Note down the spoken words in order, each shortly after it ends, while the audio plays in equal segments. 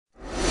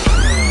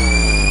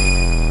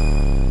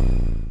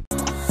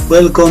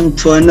Welcome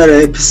to another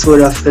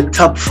episode of the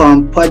Top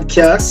Farm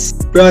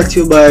Podcast, brought to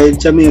you by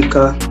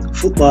Jamaica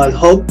Football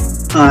Hub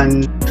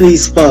and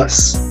Please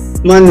Pass.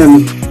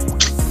 Man,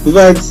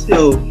 vibes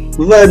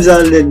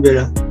all dead,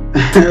 brother.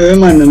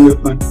 Man, them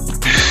look, man.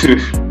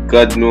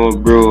 God no,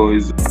 bro,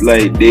 it's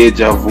like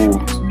deja vu.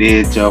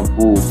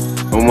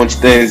 How much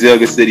times you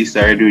gonna say this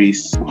or do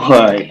this?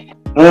 Why?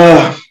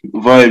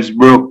 Vibes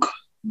broke.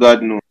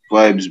 God no,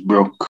 vibes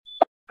broke.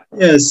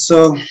 Yes,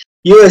 so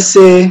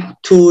USA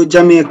to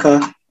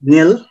Jamaica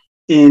nil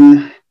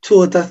in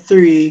 2 out of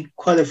 3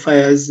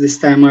 qualifiers this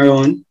time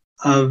around.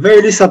 A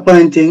very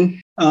disappointing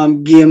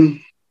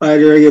game by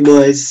the Reggae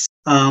Boys.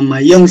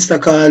 A youngster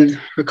called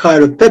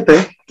Ricardo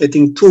Pepe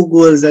getting 2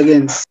 goals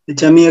against the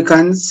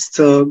Jamaicans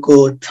to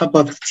go top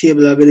of the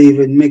table, I believe,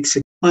 in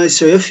Mexico. How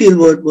you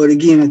feel about the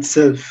game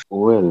itself?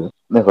 Well,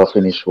 never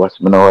finished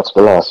watching. I watched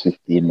the last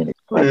 15 minutes.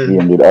 Well,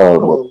 Game did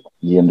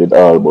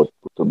all but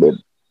put to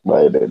bed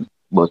by then.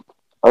 But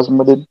as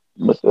I did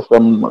say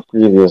from a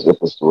previous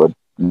episode,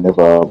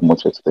 never have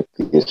much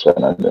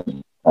expectation of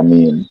them. I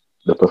mean,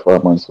 the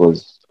performance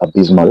was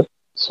abysmal,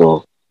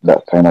 so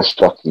that kind of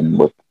shocking,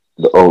 but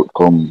the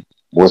outcome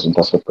wasn't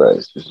a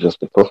surprise. It's just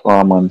the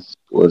performance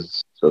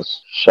was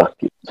just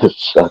shocking.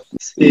 Shocking.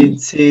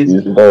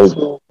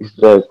 It's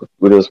like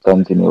we just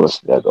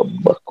continuously go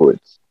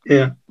backwards.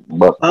 Yeah.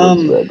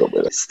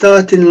 Backwards.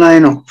 Starting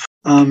lineup.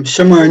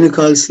 Shamar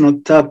Nicholson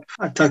up top,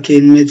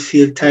 attacking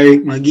midfield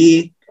Tyreek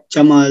McGee,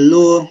 Jamal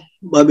Lowe,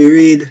 Bobby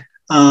Reid,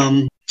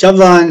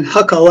 Javan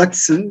Haka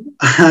Watson,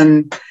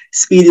 and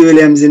Speedy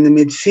Williams in the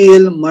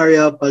midfield,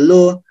 Maria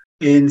Palo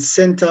in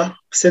centre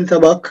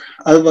back,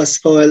 Alvas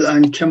Powell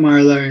and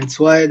Kemar Lawrence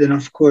wide, and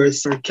of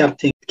course our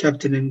captain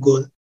in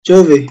goal.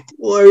 Jovi,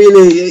 what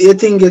really you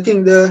think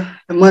the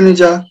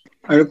manager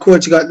or the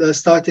coach got the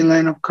starting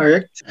lineup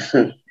correct?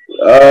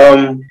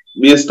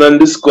 Based on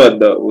the squad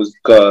that was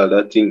called,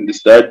 I think the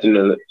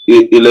starting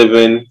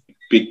 11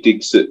 picked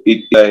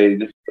it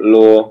died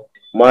low.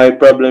 My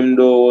problem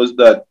though was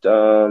that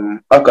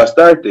Aka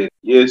started.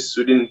 Yes,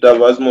 we didn't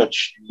have as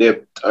much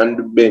depth on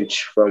the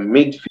bench from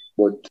midfield,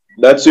 but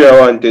that's where I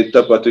wanted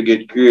Tapa to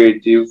get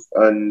creative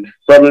and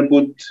probably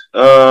put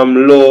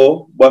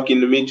Low back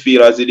in the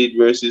midfield as he did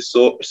versus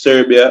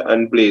Serbia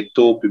and play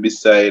Topi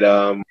beside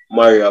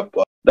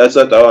Mariapa. That's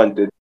what I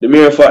wanted. The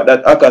mere fact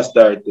that Aka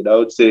started, I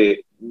would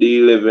say the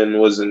 11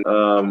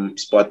 wasn't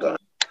spot on.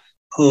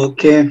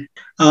 Okay.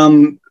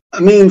 I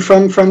mean,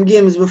 from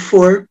games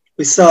before,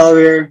 we saw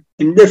where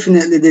he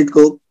definitely did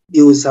go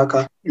use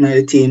Aka in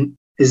the team,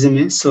 isn't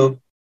it? So,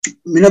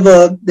 we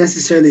never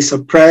necessarily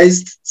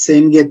surprised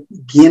saying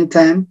get game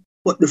time.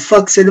 But the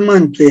fact that the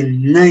man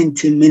playing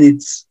 90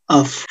 minutes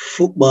of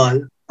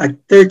football at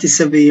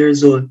 37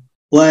 years old,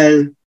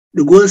 while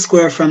the goal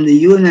scorer from the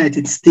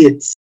United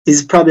States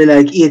is probably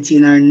like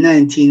 18 or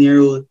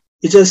 19-year-old.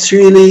 It just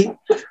really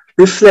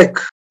reflect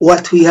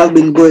what we have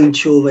been going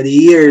through over the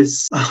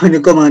years when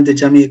it comes to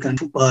Jamaican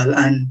football.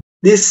 And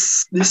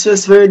this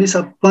was very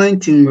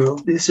disappointing, bro.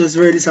 This was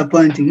very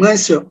disappointing.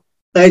 Maestro,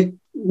 like,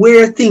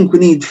 where I think we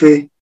need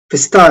to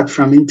start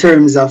from in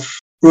terms of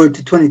road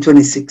to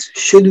 2026.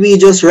 Should we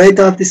just write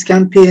off this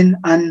campaign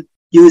and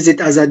use it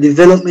as a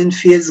development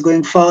phase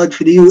going forward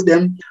for the youth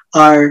them?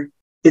 Or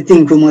you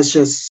think we must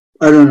just,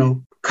 I don't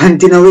know,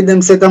 continue with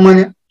them set of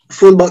money,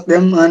 fullback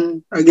them,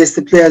 and I guess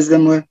the players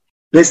them were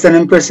less than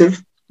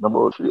impressive?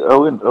 Number 3, I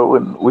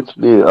wouldn't, which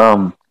day,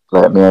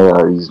 like me,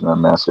 I reason,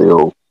 and I say,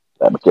 oh,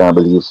 like, I can't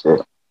believe, say,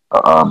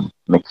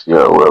 next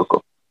year World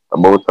Cup.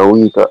 About a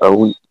week,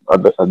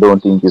 I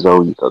don't think it's a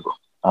week ago.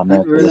 And I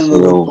tell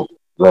you, oh,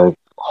 like,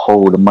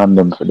 how the man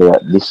them for there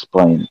at this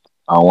point,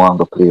 I want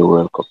to play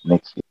World Cup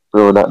next year.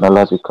 Bro, that's not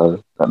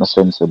logical, that's not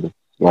sensible.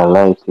 You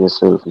lie to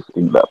yourself if you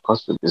think that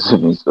possible,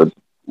 isn't it? So,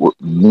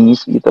 me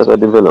see it as a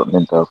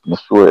developmental. I'm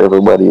sure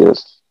everybody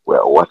else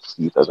will watch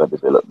it as a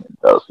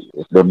developmental.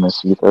 If them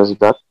see it as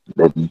that,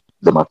 then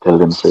they might tell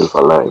themselves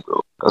a lie,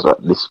 bro. Because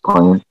at this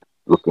point,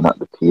 looking at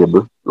the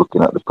table,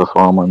 looking at the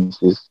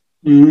performances,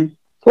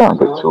 can't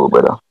get through,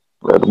 brother.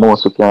 Like the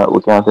most we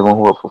can't even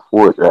hope for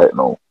fourth right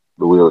now,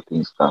 the way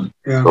things stand.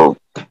 Yeah. So,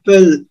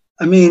 well,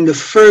 I mean, with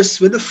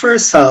the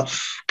first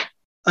half,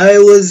 I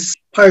was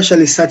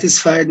partially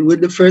satisfied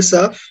with the first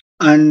half,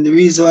 and the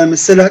reason why I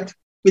say that,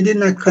 we did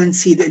not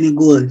concede any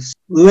goals.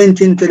 We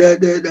went into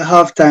the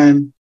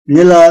halftime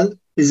 0-0,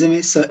 isn't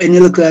it? So any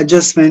little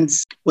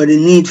adjustments what they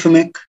need to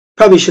make,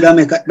 probably should have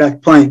made at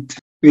that point,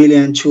 really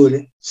and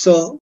truly.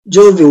 So,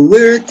 Jovi,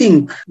 where do you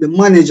think the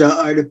manager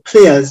or the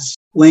players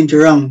went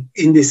wrong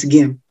in this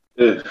game?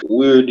 Yeah,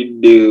 where did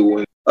they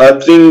win? I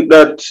think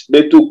that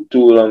they took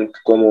too long to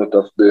come out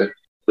of the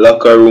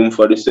locker room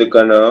for the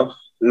second half.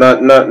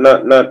 Not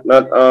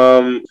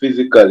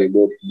physically,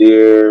 but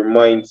their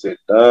mindset.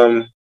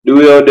 The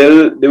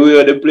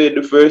way they played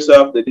the first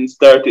half, they didn't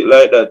start it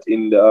like that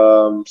in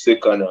the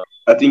second half.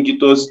 I think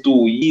it was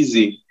too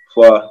easy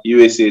for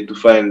USA to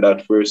find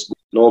that first goal.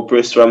 No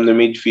press from the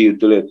midfield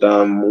to let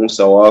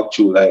Musa walk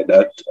through like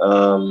that.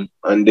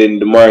 And then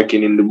the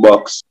marking in the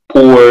box.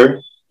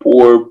 Poor.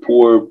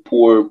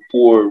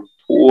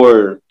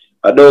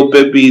 Although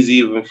Pepe is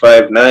even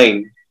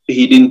 5'9",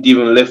 he didn't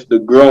even left the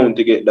ground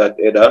to get that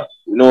header.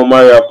 No,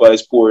 Mariapa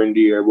is poor in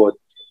the air, but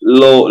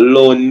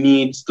Low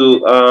needs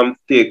to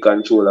take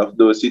control of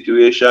those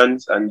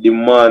situations and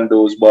demand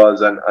those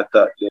balls and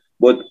attack them.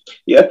 But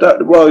he attacked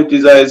the ball with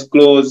his eyes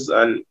closed,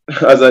 and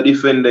as a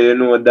defender, you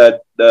know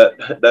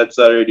that's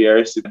already a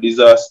recipe for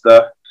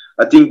disaster.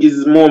 I think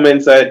it's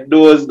moments like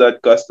those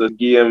that cost us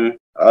game.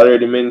 I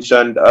already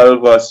mentioned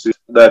Alvas with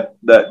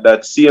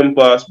that same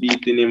pass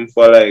beating him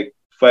for like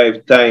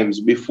 5 times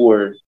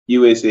before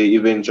USA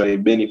eventually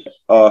benefit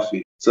off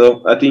it.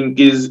 So I think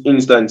his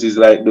instances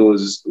like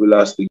those will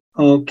last.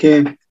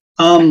 Okay.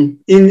 In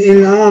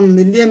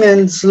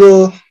Damian's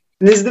Low,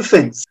 in his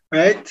defense,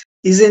 right?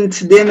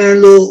 Isn't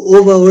Damian Low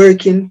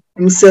overworking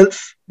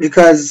himself?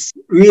 Because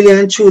really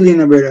and truly,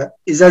 no brother,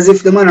 it's as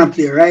if the man a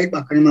play right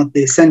back and him a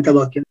play centre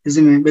back. You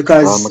see me? I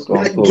Because can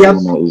that tell you, gap,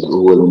 you know, is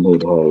holding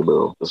head high,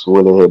 bro. Just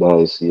hold the head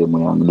high, see him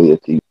and do your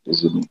thing. You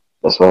see me?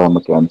 That's why I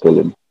can tell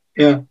him.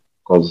 yeah,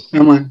 Because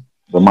yeah, man.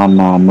 the man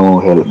now no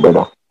help,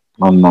 brother.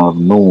 Man now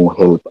have no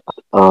help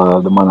at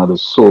all. The man have do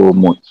so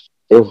much.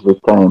 Every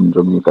time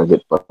Jamaica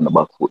get on the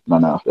back foot,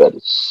 man after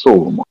that,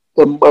 so much.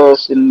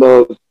 Embarrassing,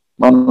 dog.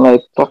 Man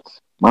like Tax,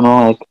 man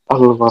like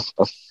Alvas,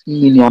 a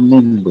senior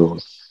member,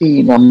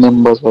 senior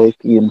members of the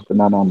team for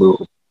Nana,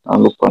 bro.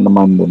 And look on the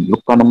man them,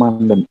 look on the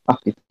man them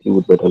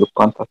attitude, brother. Look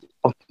on that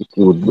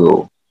attitude,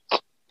 bro.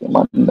 The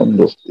man them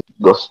just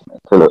disgusting,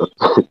 fellow.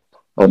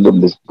 Man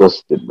them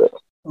disgusted, bro.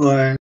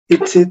 Or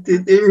it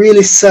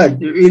really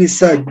sad. It really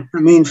sad. I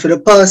mean, for the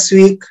past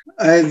week,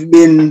 I've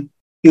been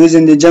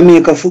using the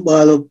Jamaica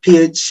Football Hub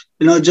page,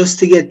 just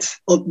to get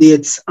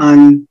updates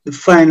on the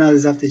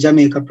finals of the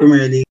Jamaica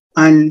Premier League.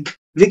 And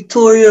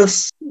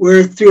victorious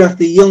were three of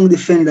the young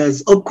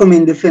defenders,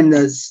 upcoming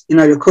defenders in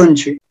the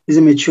country.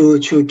 Isn't it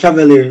true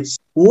Cavaliers?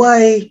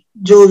 Why,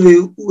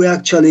 Jovi, we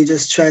actually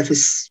just try to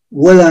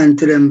hold on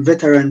to them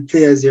veteran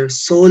players here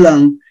so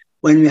long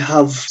when we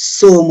have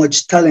so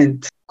much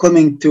talent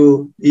coming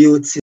through the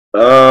youth?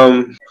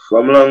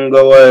 From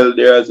longer while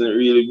there hasn't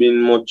really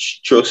been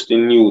much trust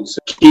in youths.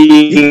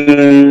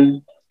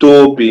 King,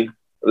 Topi,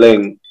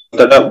 Leng.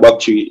 That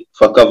back three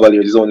for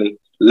Cavaliers is only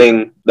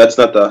Leng. That's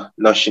not a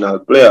national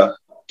player.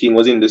 King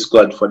was in the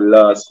squad for the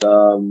last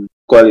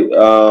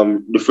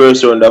the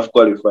first round of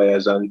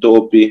qualifiers, and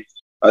Topi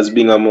has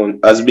been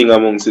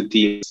amongst the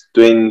teams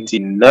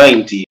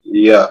 2019.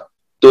 Yeah,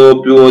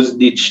 Topi was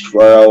ditched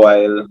for a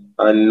while,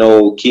 and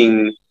now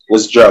King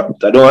was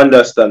dropped. I don't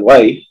understand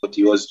why, but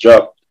he was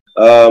dropped.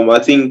 I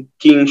think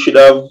King should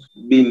have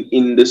been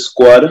in the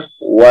squad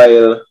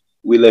while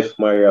we left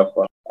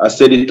Mariapa. I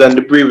said it on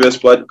the previous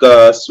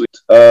podcast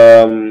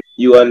with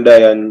you and I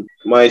and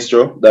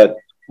Maestro that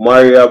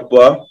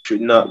Mariapa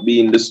should not be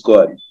in the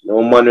squad.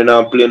 No man when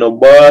I play no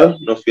ball,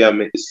 no fear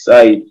me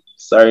side.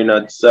 Sorry,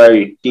 not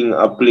sorry. King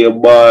I play a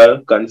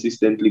ball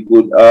consistently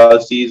good all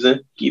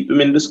season. Keep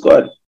him in the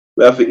squad.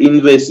 We have to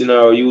invest in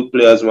our youth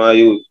players, my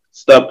youth.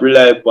 Stop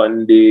relying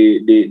upon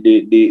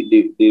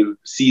the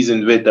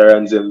seasoned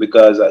veterans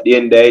because at the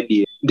end of the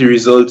day, the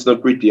results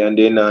not pretty and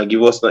then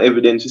give us no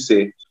evidence to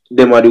say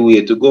them are the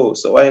way to go.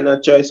 So why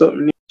not try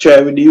something new?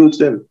 Try with the youth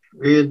then.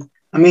 Real.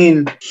 I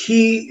mean,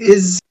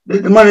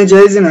 the manager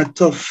is in a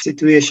tough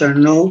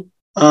situation now.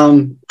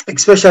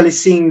 Especially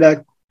seeing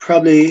that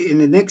probably in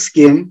the next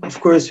game, of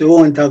course, we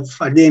won't have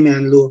a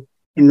Damian Lowe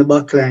in the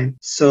back line.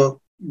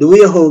 So the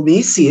way how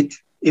me see it,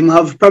 him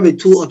have probably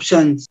two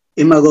options.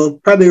 He might go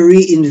probably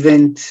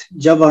reinvent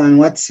Javon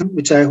Watson,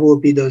 which I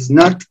hope he does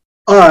not,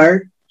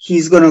 or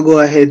he's gonna go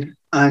ahead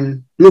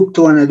and look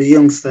to one of the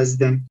youngsters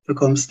then to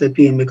come step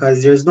in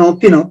because there's no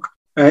Pinnock,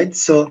 right?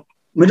 So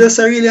we just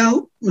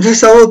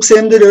hope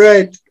same do the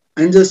right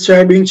and just try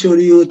to bring through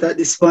the youth at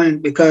this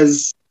point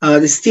because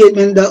the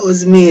statement that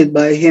was made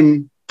by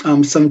him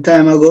some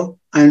time ago,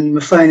 and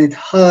we find it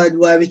hard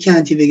why we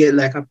can't even get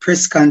like a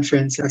press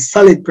conference, a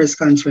solid press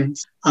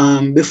conference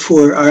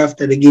before or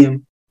after the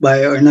game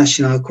by our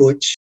national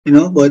coach,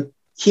 but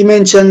he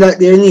mentioned that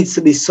there needs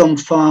to be some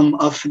form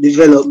of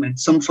development,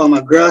 some form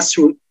of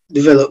grassroots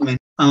development,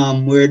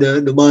 where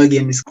the ball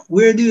game is.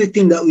 Where do you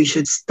think that we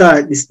should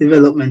start this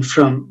development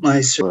from,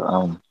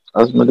 Maestro?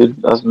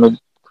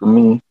 For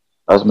me,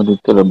 as I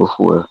did tell you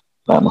before,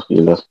 like I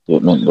feel that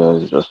statement there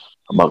is just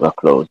a bag of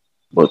cloud.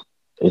 But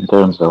in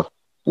terms of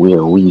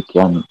where we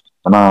can,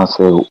 when I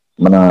say,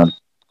 when I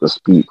to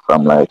speak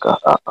from like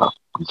a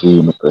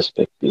game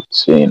perspective,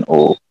 saying,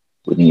 oh,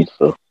 we need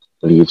to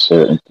leave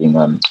certain thing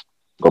and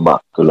go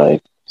back to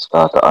like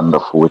start at under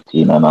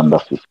 14 and under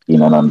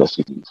 15 and under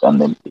 16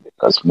 and then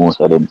because most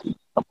of them things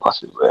are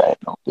possible right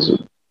now.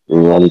 The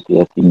reality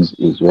of things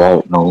is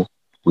right now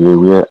where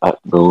we're at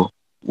though,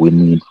 we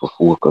need to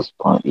focus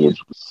on age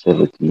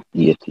 17,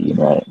 18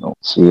 right now.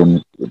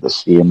 The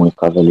same way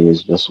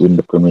Cavaliers just win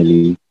the Premier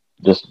League.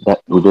 Just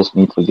that we just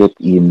need to get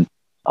in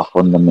a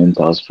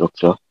fundamental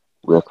structure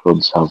where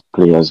clubs have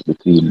players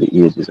between the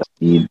ages of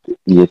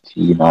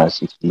 18 or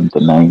 16 to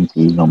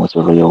 19, no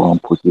matter where you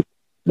want to put it.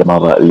 Them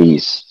have at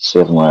least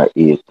 7 or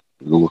 8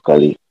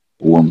 locally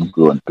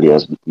homegrown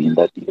players between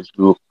that age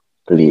group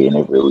playing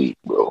every week,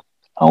 bro.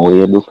 And what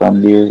you do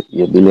from there,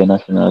 you build a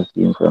national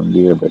team from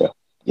there, brother.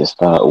 You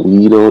start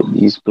weed out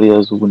these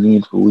players who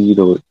need to weed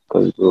out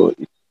because bro,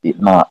 it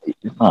not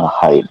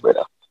hide,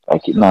 brother.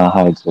 Like it not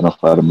hides enough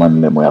for the man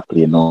them we are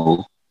playing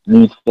now.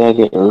 Need to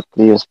get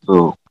replaced,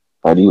 bro.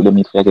 For you them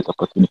need to get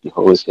opportunity.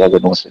 How is you gonna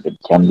know say them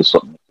can do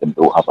something? Them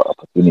don't have an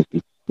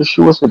opportunity. To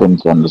show say them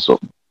can do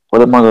something.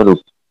 What am I gonna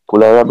do?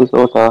 Pull a rabbit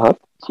out of hat?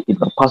 It's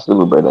not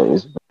possible, brother.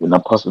 It's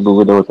not possible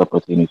without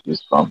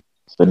opportunities from.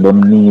 So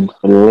them need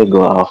to let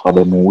go off of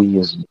them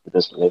ways,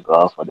 just let go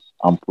off of them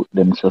and put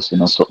them trust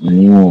in something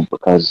new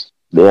because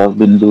they have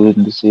been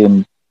doing the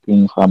same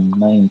thing from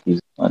 90s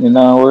and it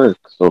not work.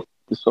 So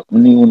it's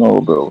something new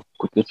now, bro.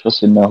 Put your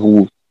trust in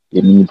who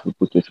you need to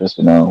put your trust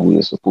in who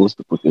you're supposed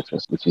to put your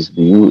trust, which is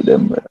the youth,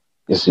 them, bro.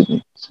 You see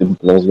me?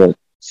 Simple as that.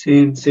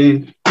 Same.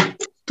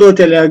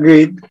 Totally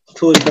agreed.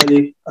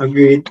 Totally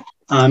agreed.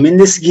 In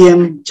this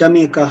game,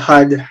 Jamaica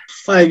had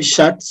 5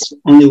 shots,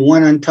 only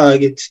 1 on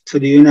target to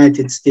the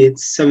United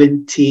States,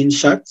 17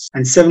 shots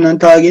and 7 on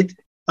target.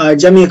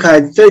 Jamaica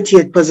had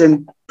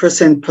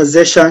 38%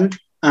 possession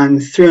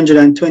and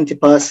 320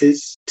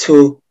 passes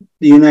to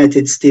the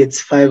United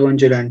States,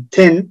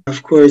 510.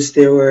 Of course,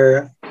 they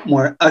were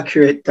more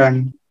accurate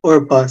than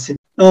our passes.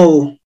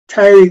 Oh,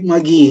 Tyreek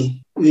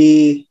McGee,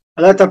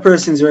 a lot of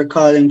persons were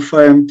calling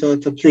for him to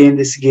play in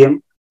this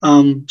game.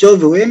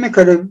 Jovi, where make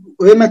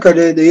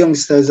the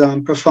youngsters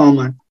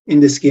performance in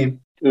this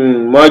game?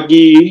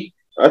 Maggie,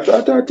 I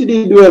thought he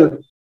did well.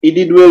 He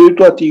did well with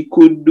what he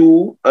could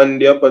do and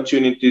the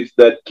opportunities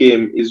that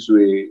came his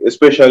way,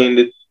 especially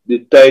in the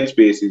tight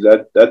spaces.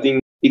 I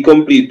think he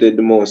completed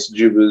the most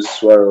dribbles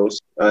for us,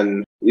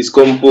 and his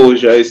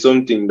composure is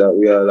something that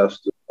we all have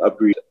to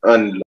appreciate.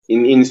 And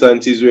in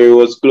instances where he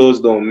was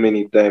closed down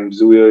many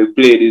times, where he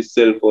played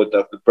himself out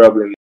of the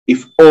problem.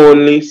 If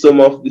only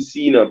some of the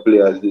senior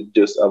players did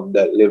just have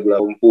that level of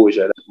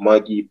composure that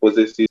Maggie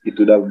possesses, it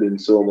would have been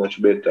so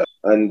much better.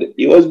 And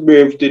he was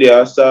brave today.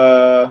 I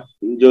saw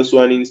just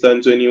one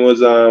instance when he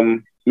was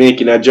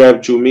making a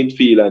drive through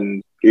midfield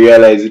and he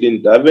realized he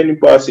didn't have any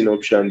passing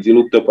options. He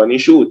looked up and he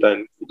shoot,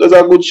 and it was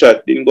a good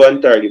shot. Didn't go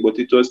on target, but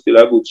it was still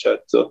a good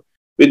shot. So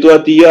with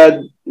what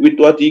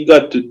he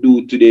got to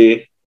do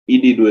today, he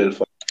did well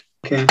for.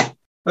 Okay.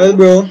 Well,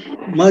 bro,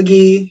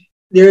 Maggie,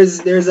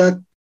 there's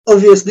a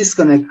obvious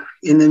disconnect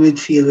in the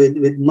midfield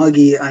with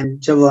Maggie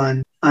and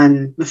Javan,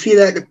 and I feel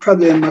like the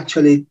problem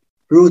actually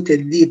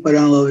rooted deeper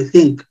than what we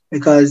think,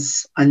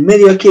 because on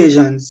many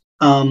occasions,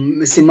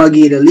 we see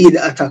Maggie the lead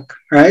attack,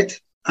 right?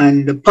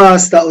 And the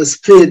pass that was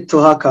played to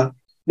Haka,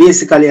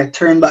 basically I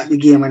turned back the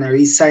game and I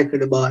recycled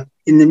the ball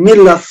in the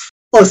middle of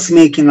us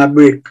making a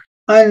break.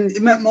 And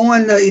it made me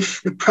wonder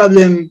if the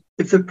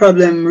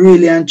problem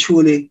really and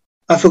truly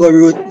I forgot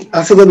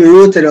to be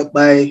rooted up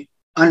by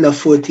under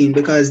 14,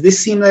 because this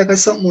seemed like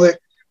something where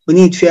we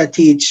need to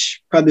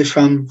teach probably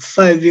from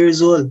 5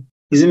 years old.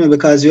 You see me?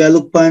 Because we are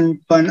looking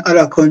upon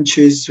other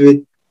countries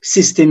with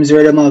systems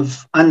where them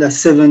have under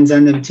 7s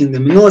and them things.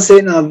 Them know say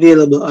it's not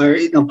available or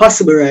it's not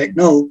possible right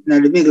now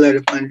in the middle of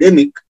the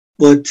pandemic.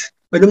 But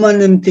the man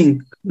them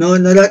think. No,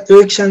 that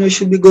direction we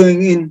should be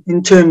going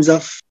in terms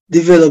of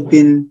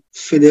developing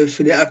for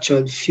the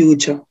actual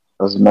future.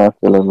 As my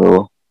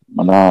fellow,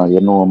 man, I'm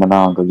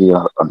gonna give you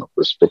a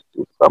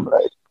perspective from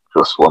like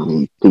just what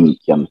me think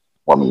and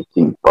what me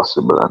think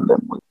possible, and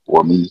then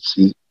what me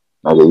see,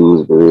 and they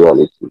use the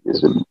reality,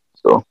 isn't it?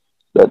 So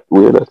that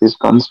way that is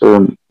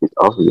concerned, it's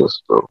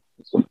obvious, bro,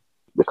 isn't it?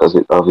 Because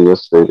it's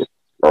obvious that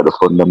like the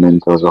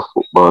fundamentals of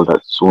football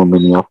that so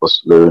many of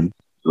us learn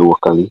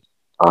locally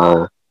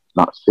are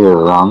not fair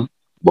wrong,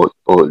 but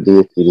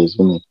outdated,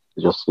 isn't it?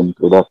 Just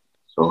simply that.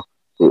 So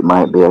it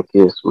might be a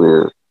case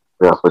where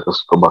we have to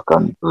just go back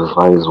and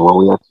revise what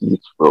we are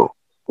teach, bro,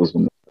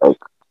 isn't it? Like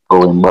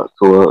going back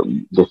to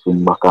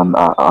getting back on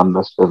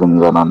under 7s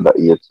and under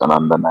 8s and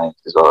under 9s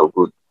is all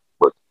good,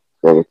 but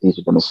they teach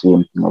them the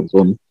same thing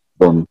again,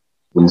 then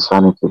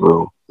insanity,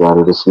 bro. They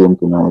are the same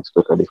thing and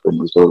expect a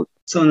different result.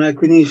 So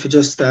like we need to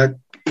just start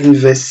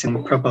investing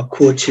in proper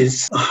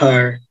coaches,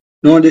 or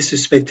no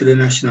disrespect to the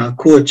national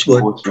coach,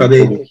 but Coaching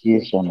probably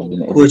education,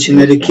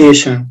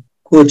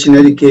 coaching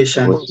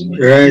education,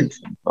 right?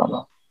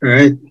 brother.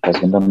 Right.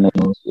 Because when them make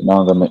no,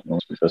 now they make no,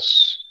 we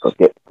just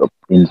forget to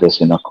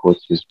invest in our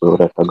coaches, bro.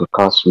 That will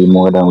cost we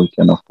more than we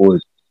can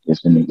afford.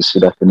 Isn't it? You see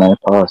that in my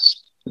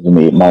past.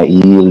 It might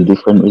yield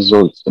different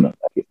results, like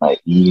it might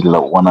yield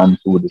like 1 and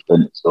 2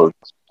 different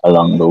results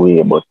along the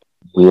way, but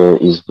where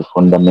is the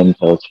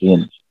fundamental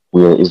change?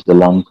 Where is the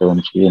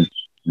long-term change?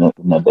 Not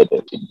that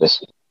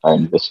they're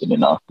investing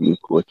in our field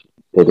coaching.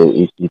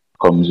 It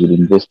comes with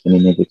investing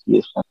in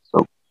education.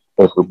 So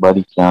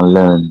everybody can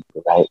learn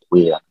the right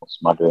way and most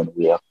modern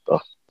way of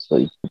stuff. So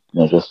it's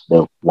not just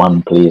the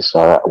one place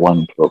or at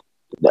one club,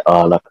 they're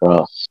all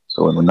across.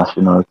 So when the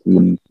national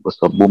team goes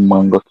to boom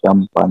and go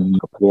camp and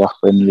go play a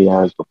friendly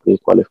as go play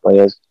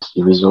qualifiers,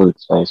 the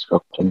results are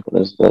structured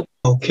as that.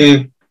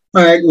 Okay.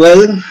 All right.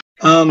 Well,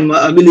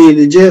 I believe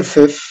the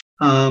JFF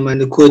and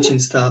the coaching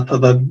staff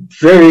have a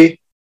very,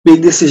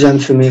 big decision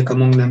to make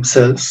among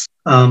themselves.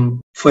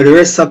 For the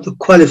rest of the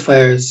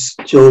qualifiers,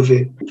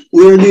 Jovi,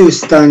 where do you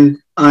stand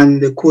on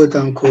the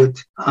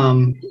quote-unquote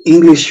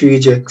English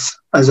rejects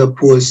as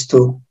opposed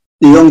to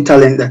the young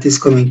talent that is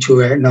coming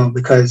through right now?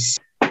 Because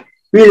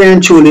really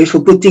and truly, if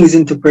we put things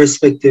into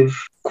perspective,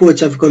 coach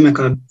have to make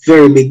a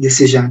very big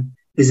decision.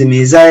 Is it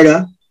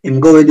either him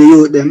go with the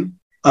youth them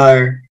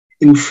or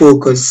him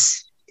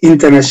focus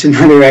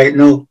internationally right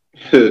now?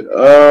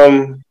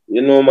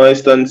 You know my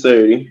stance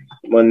already.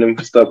 Man, them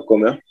to stop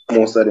coming.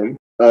 Most of them.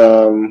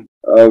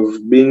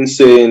 I've been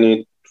saying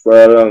it for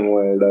a long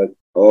while that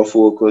our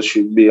focus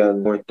should be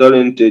on more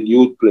talented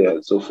youth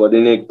players. So for the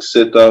next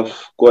set of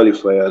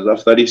qualifiers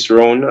after this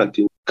round, I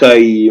think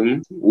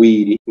Kaim,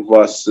 Weedy,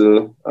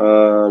 Vassel,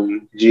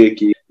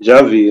 Jakey,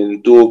 Javi,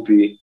 and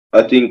Topi.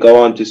 I think I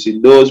want to see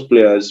those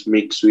players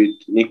mixed with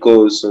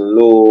Nicholson,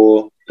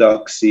 Lowe,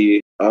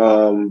 Taxi,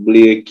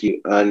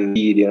 Blakey, and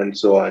Edie, and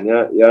so on.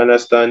 Yeah, you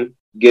understand?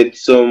 Get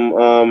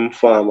some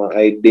farmer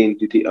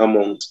identity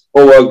amongst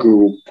our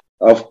group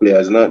of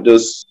players, not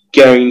just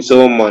carrying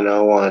some man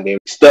and want them.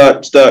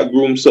 Start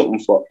groom something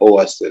for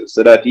ourselves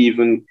so that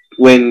even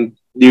when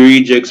the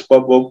rejects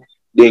pop up,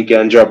 they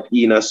can drop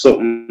in as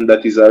something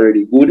that is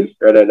already good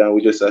rather than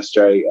we just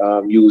try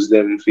use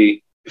them for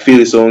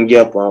fill some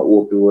gap and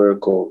hope it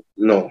work out.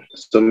 No.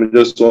 So I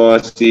just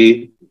want to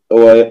see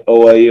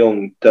our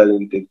young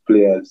talented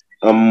players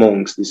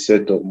amongst the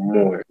setup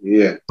more.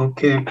 Yeah.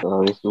 Okay.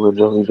 This is what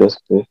Johnny just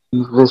said.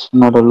 Invest in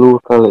the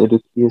local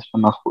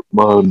education of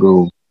football,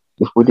 bro.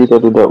 If we did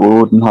do that, we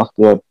wouldn't have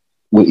to.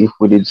 If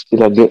we did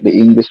still get the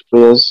English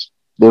players,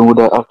 they would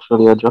have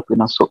actually dropped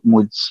in a something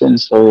with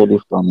sense already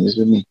from,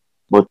 isn't me?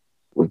 But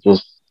we're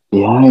just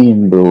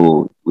behind,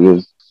 bro.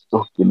 We're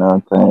stuck in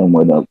our time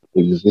when that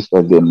exists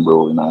again,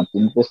 bro. You know,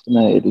 invest in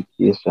our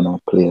education of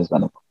players,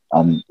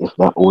 and if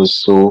that was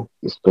so,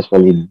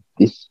 especially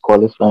this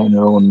qualifying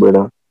round,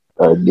 brother,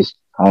 this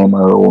time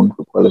around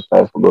to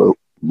qualify for the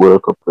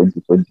World Cup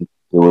 2020,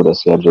 they would have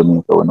said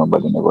Jamaica when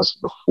nobody never saw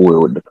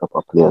before with the couple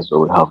of players that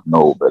we have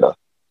now, brother.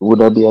 Would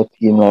have be a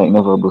team like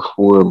never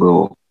before,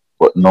 bro.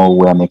 But now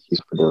we're making it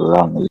for the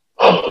wrong.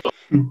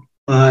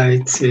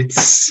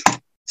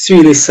 It's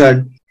really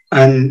sad.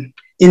 And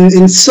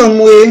in some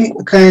way,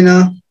 kind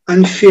of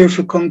unfair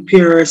to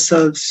compare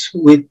ourselves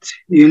with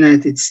the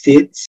United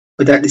States.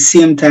 But at the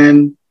same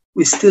time,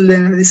 we're still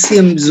in the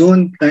same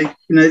zone, like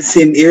the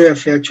same area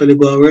if you actually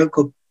go a World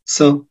Cup.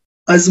 So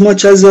as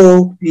much as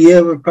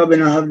we probably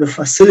not have the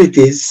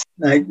facilities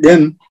like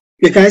them,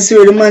 you can see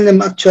where the man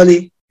them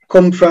actually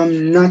come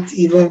from, not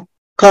even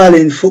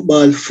calling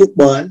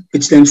football,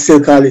 which them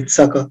still call it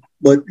soccer,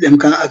 but them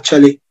can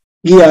actually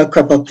give a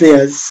couple of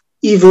players,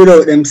 even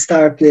without them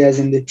star players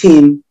in the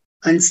team,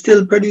 and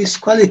still produce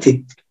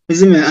quality. You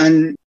see me?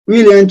 And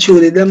really and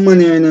truly, them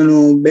money I don't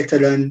know better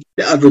than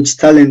the average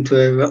talent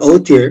whoever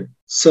out here.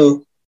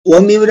 So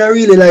what me would I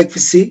really like to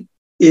see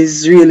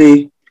is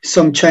really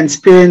some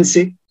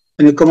transparency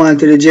when you come on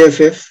to the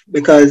JFF,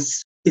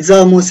 because it's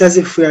almost as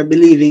if we are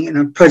believing in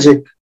a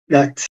project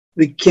that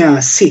we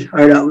can't see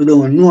or that we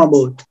don't know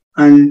about.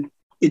 And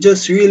it's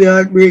just really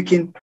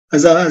heartbreaking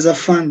as a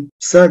fan.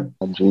 Sad.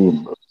 A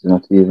dream, bro. It's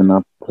not even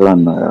a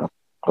plan or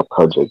a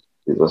project.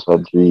 It's just a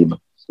dream.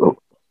 So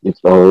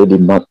it's already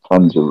not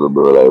tangible,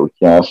 bro. Like we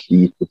can't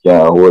see it, we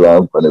can't hold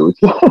on for it, we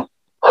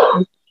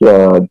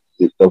can't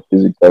it's a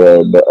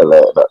physical and that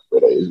like that,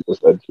 brother. It's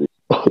just a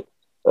dream.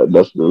 And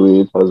that's the way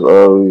it has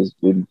always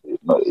been.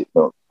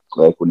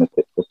 Like when you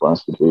take the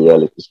past to the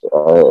reality,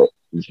 the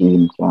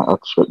dream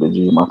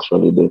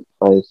actually the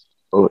five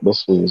out the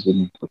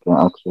season. We can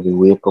actually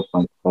wake up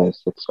and 5,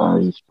 6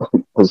 and reach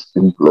as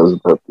simple as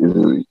that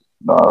is.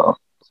 Nah,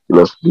 still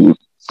asleep.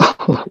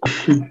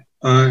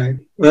 Alright.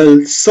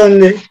 Well,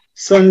 Sunday,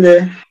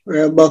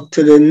 we're back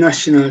to the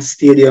National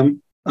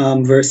Stadium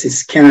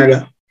versus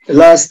Canada. The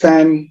last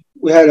time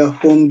we had a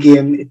home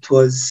game, it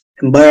was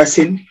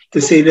embarrassing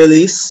to say the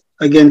least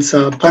against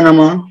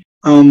Panama.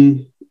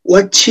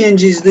 What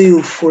changes do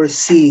you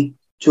foresee,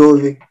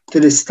 Jovi, to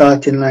the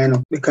starting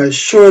lineup? Because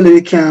surely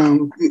we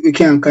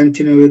can't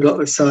continue with what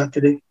we saw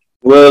today.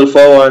 Well,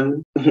 for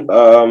one,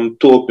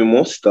 Topi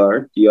must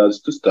start. He has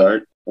to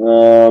start.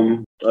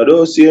 I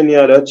don't see any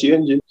other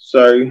changes.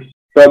 Sorry.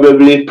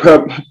 Probably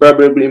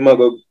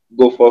Mago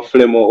go for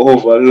Flemo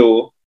over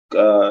Low.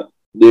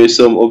 There's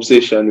some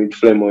obsession with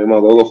Flemo.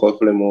 Mago go for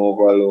Flemo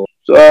over Low.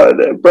 So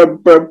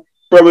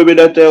probably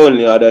that's the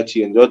only other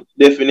change. But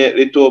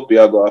definitely Topi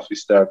I go off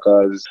his start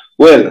because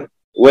well,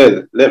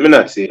 let me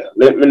not say that.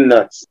 Let me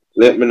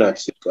not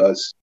say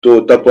because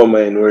to top of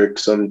mind work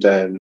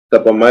sometimes.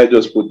 Top of mind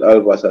just put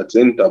Alvas at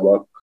centre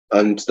back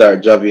and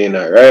start Javi in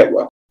a right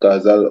back.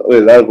 Because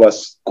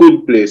Alvas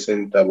could play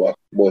centre back.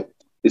 But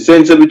the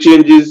sensible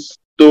changes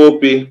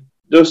Topi,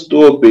 just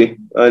Topi.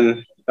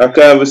 And I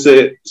can't even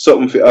say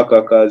something for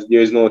Aka because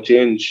there's no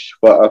change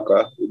for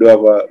Aka. We do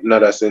have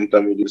another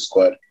centre middle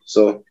squad.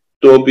 So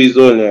Topi is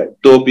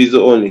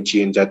the only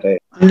change that I.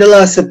 In the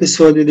last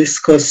episode, we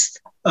discussed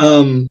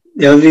the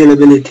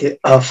availability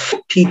of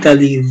Peter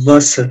Lee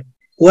Vassell.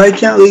 Why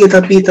can't we get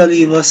a Peter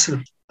Lee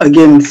Vassell?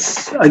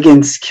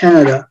 against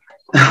Canada.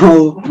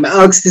 Now,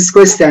 I ask this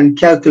question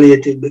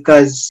calculated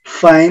because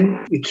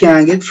fine, we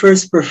can't get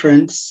first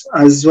preference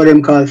as what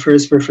them call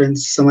first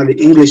preference. Some of the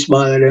English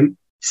ball of them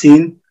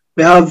seen.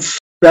 We have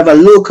a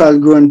local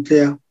grown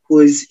player who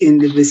is in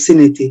the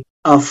vicinity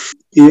of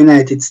the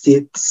United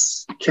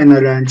States,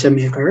 Canada, and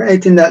Jamaica,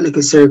 right in that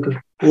little circle.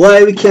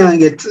 Why we can't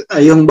get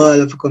a young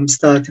baller to come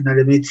starting at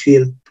the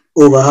midfield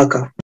over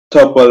Haka?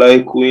 Topper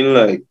like Queen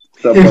like.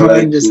 Topper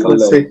like Just Queen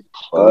gonna say.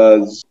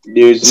 like. As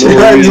there's no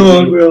I know,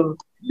 reason bro.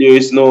 there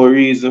is no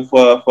reason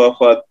for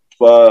Aka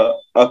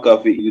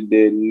to be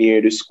there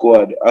near the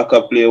squad.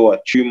 Aka play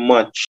what 3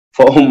 match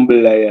for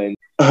Humble Lion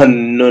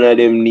and none of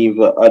them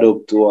never add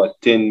up to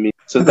what 10 minutes.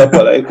 So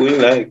Topper like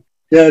Queen like.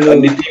 Yeah, And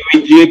no. the thing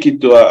with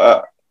Jake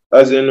to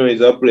as you know,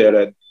 is a player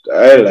that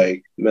I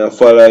like. I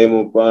follow him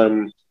up,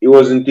 and he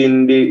wasn't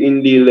in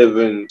the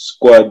 11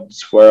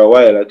 squads for a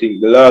while. I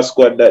think the last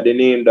squad that they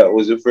named that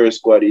was the first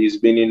squad he's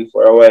been in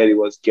for a while. He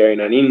was carrying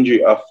an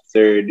injury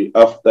after the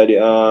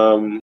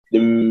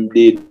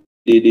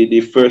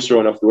first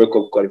round of the World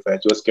Cup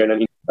qualifiers. He was carrying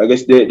an injury. I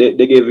guess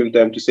they gave him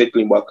time to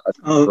settle him back.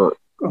 Oh,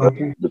 So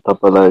okay. the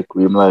top of like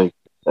we like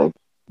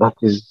that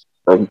is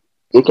like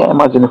you can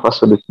imagine if I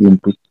saw the team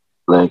pick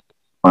like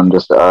and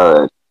just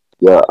alright,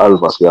 yeah,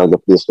 Alvas we are the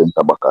place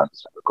center back and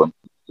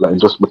like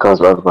just because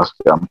Alvas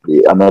can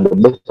play another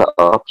better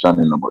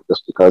option, but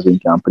just because he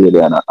can play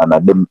there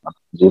and them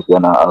Jiffy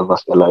and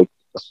Alvas they like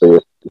say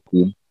the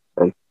team.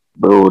 Like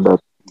bro that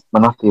I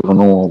not even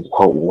know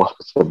how what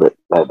to say but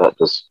like that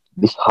just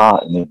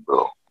disheartening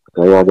bro.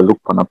 Because you have to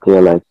look on a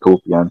player like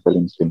Topi and tell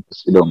him to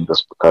sit down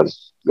just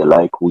because you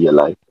like who you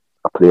like.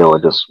 A player will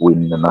just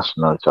win the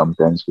national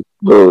championship.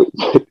 Bro,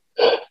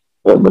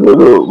 I don't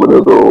know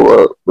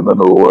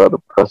what the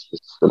process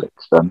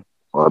selection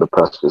or the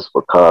process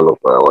for call up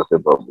or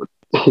whatever, but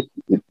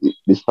it's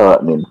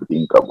disheartening to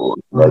think about.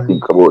 I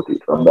think about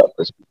it from that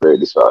perspective, very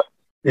disheartening.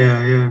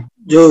 Yeah.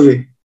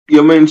 Jovi.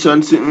 You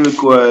mentioned something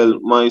like while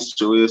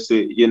Maestro, where you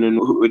say,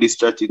 with the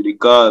strategy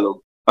call up,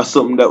 or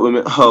something that we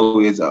may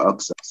always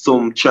ask,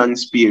 some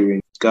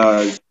transparent.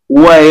 Because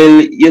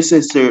while you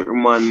say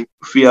certain man,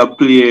 if you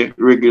play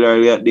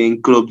regularly at the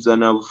clubs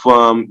and have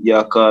farm,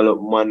 you call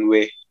up man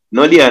way.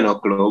 No, they are no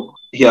club.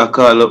 You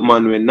call up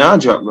man way,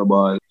 not drop the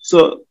ball.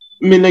 So,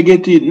 me not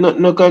get it,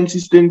 no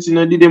consistency,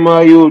 no did them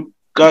are you.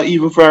 Because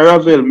even for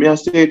Ravel, me I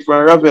say it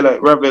for Ravel,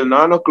 like Ravel,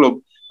 no club.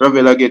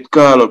 Ravel I get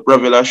call up,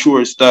 Ravel a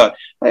sure start.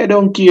 I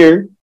don't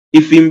care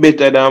if him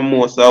better than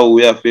most how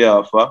we have to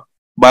offer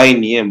by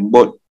name.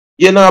 But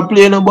you're not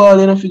playing a ball,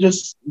 you know, if you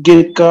just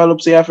get call up,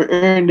 so you have to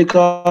earn the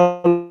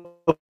call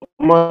up,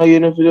 man, you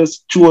know, if you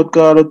just throw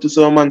call up to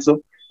someone.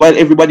 So while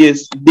everybody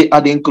is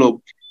at the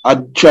club, I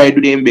try to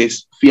do their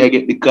best if you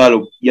get the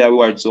call up, you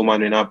reward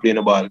someone when I playing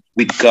a ball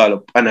with call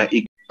up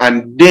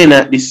and then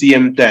at the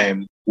same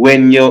time,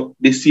 when you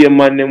the same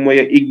man them where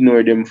you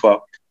ignore them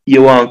for,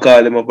 you want to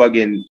call them up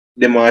again.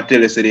 Them are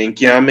tell us they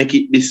can't make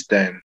it this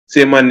time.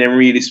 Say man them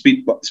really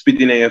spit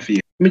in your face.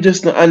 Me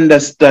just not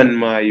understand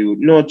my youth.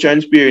 No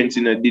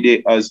transparency no did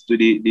it as to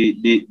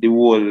the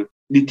whole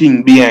the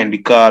thing behind the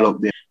call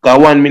up there. Cause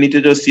 1 minute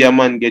you just see a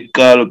man get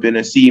called up and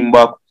you see him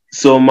back.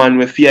 So man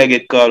we fear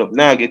get called up,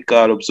 now get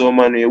called up. So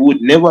man we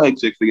would never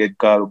expect to get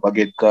called up or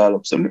get called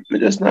up. So me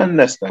just not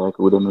understand. Like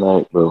with them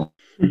like bro.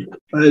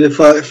 Well,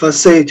 if I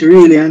say it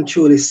really and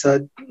truly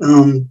sad,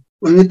 when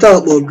we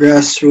talk about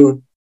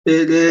grassroots,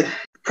 the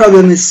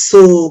problem is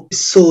so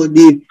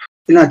deep,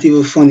 it's not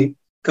even funny.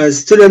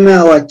 Because today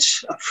I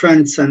watch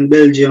France and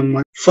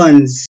Belgium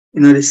fans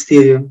in the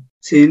stadium.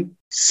 See,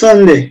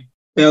 Sunday,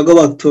 we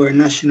go back to our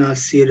national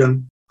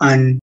stadium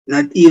and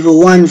not even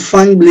one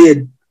fan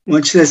blade,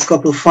 much less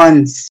couple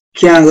fans,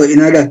 can go in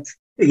that.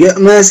 You get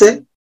what I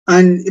say?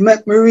 And it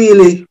make me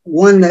really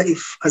wonder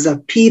if, as a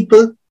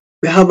people,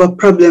 we have a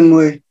problem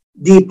with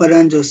deeper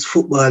than just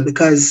football,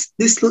 because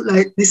this look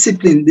like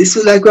discipline. This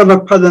look like we have a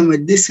problem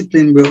with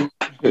discipline, bro.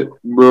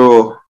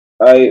 Bro,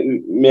 I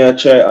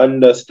try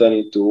understand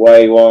it too.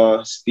 Why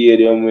one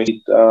stadium with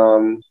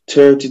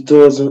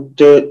 30,000,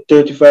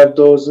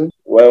 35,000?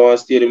 Why one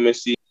stadium with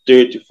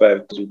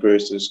 35,000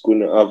 persons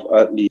couldn't have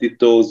at least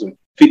 50,000,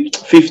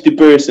 50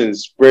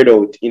 persons spread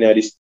out in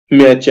this?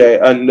 I try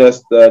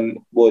understand,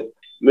 but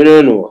I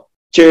don't know.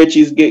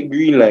 Churches get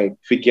green light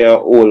if you can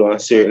hold on a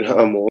certain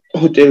amount.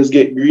 Hotels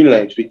get green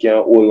light if you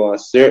can hold on a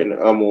certain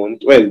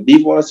amount. Well,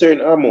 leave one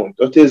certain amount.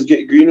 Hotels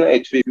get green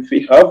light if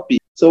you have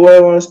people. So why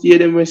one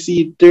stadium we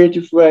see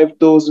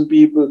 35,000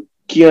 people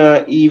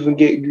can't even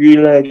get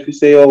green light if you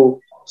say,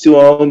 oh, see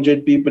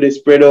 100 people they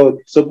spread out,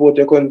 support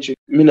your country.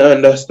 Me not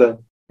understand.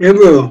 Yeah,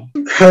 bro.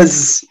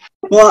 Because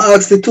I want to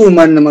ask the two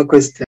man them a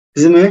question.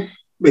 You see me?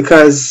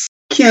 Because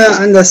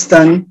can't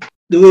understand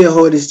the way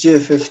how this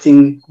JFF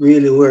thing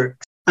really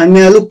works. And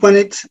I look on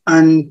it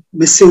and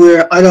we see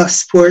where other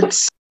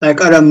sports, like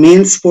other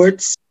main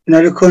sports in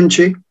other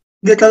country,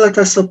 get a lot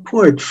of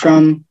support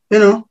from,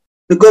 the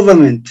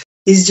government.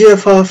 Is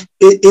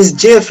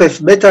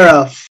JFF better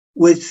off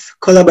with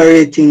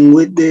collaborating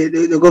with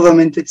the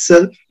government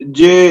itself?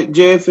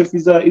 JFF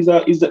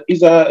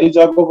is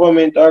a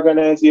government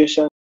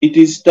organization. it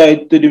is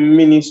tied to the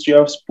Ministry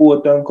of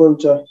Sport and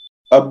Culture.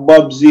 A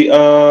Bobsy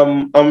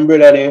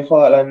umbrella then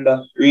fall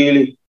under,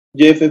 really.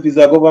 JFF is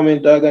a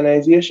government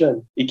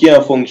organization. It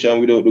can't function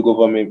without the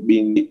government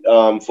being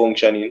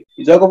functioning.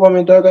 It's a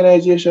government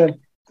organization.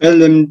 Well,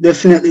 them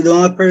definitely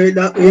don't operate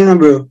that way,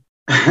 bro.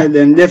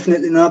 Them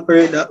definitely don't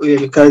operate that way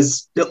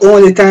because the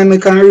only time I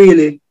can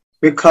really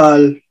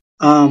recall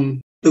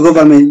the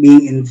government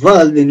being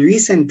involved in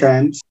recent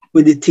times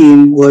with the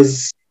team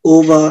was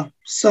over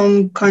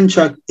some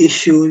contract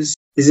issues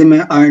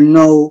are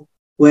now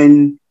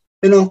when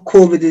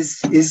COVID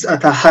is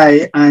at a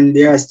high and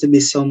there has to be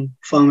some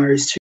farmer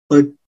restriction.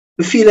 But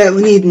we feel like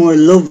we need more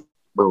love.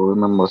 But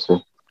remember,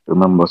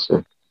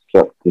 say,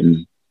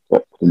 Captain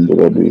they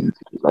were doing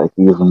it. Like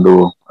even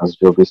though, as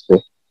Joby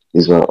said,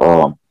 is a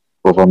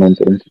government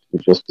entity,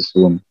 just the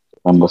same.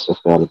 Remember, say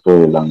for a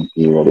very long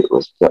period, it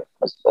was kept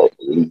as like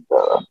leader.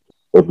 And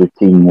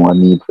everything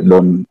one need to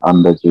done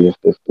under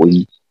JFF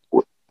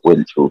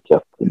went through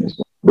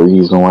capitalism. The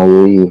reason why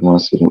you even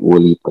see the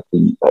whole heap of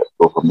things that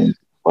government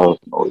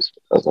involved now is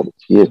because of the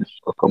change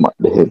that come at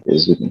the head,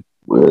 isn't it?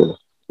 Where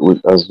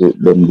as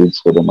them did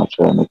say them are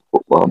trying to make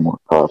football more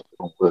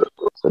powerful.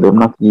 So them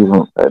not even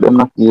want to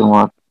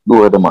do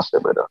what them must say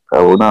better.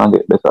 I will not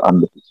get better on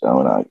the pitch and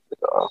will not get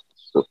better off.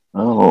 So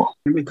no.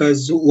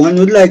 Because one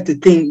would like to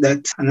think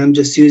that, and I'm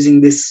just using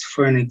this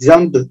for an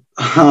example,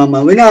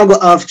 and we now go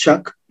off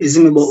track,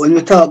 isn't it? But when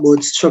we talk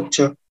about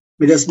structure,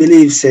 we just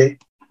believe, say,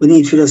 we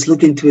need to just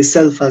look into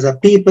ourselves as a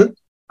people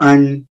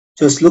and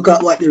just look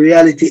at what the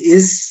reality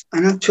is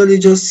and actually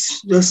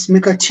just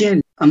make a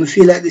change. And I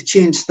feel like the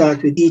change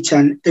starts with each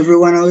and every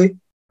one of us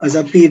as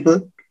a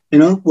people,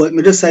 But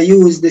me just I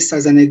use this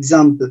as an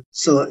example.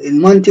 So in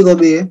Montego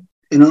Bay,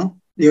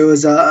 there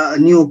was a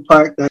new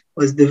park that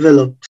was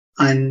developed,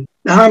 and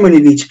the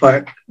Harmony Beach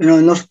Park,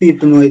 enough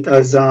people know it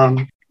as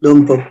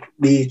Dump Up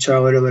Beach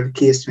or whatever the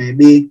case may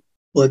be.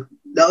 But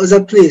that was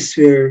a place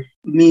where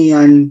me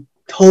and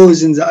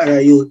thousands of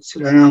other youths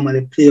that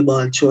normally play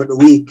ball throughout the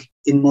week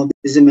in Mobile.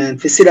 And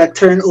if you see that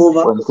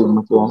turnover, one thing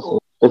I can say,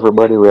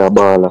 everybody wear a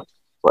baller,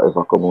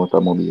 whatever come out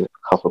of Mobile,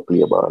 have to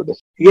play ball.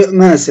 Yeah,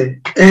 man, I say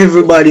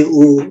everybody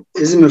who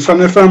is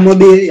from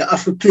Mobile, you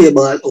have to play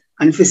ball.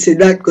 And if you see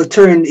that go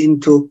turn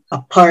into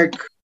a park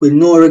with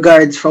no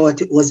regards for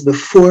what it was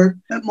before,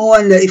 I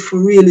wonder if we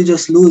really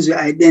just lose your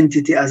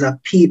identity as a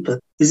people.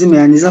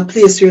 And it's a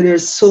place where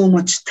there's so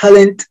much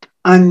talent,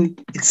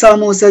 and it's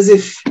almost as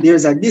if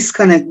there's a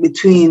disconnect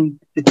between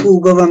the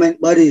two government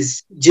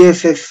bodies,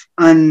 JFF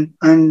and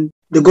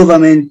the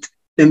government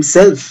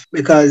themselves.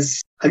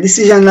 Because a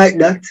decision like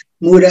that,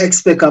 we would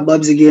expect a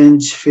Babsy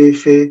Gange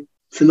to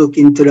look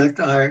into that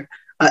or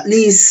at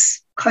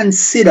least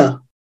consider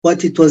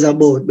what it was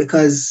about.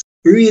 Because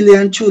really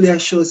and truly, I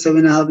show so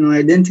we don't have no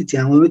identity.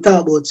 And when we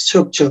talk about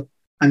structure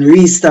and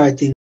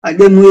restarting, I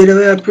them way the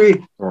way I pray.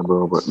 Yeah,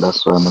 bro, but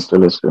that's why I'm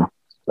telling you.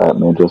 Like,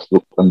 me just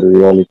look on the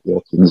reality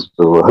of things,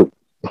 bro.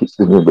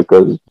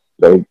 Because,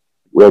 like,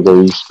 we're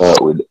going to start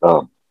with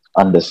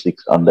under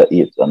 6, under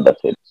 8, under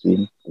 10.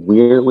 See,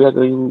 where we are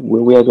going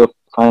to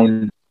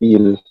find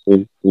feel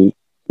with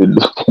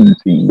the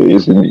thing,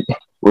 basically.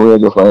 Where we are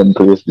going to find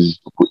places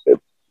to put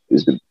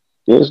them.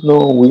 There's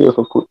nowhere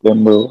to put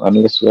them, bro,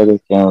 unless we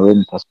can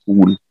rent a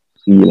school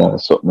feel or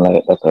something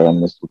like that, or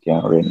unless we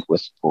can rent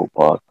Westport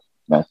Park.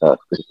 I thought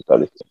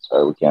specifically,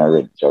 sorry, we can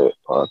rent Jarrett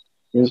Park.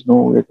 There's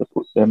nowhere to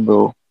put them,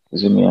 bro.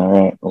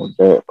 Right now,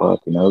 Jarrett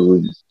Park in our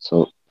rooms.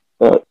 So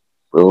that,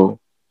 bro,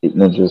 it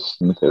not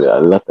just me tell you, a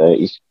lot of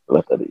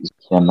it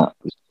cannot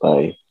be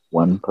by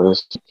one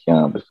person,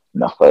 can't be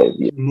in a 5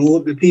 years.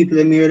 More the people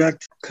that hear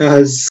that,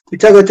 because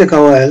it's going to take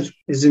a while,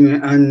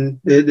 and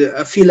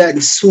I feel like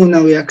the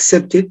sooner we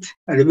accept it,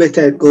 the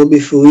better it go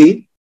before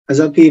we as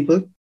a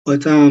people.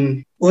 But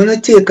I want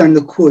to take on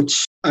the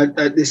coach at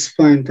this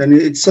point, and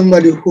it's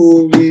somebody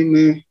who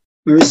we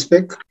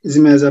respect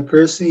as a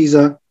person. He's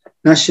a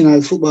national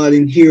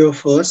footballing hero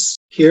for us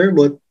here,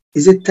 but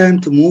is it time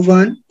to move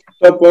on?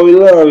 Papa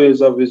will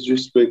always have his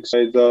respect.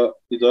 He's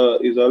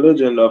a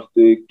legend of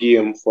the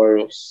game for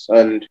us.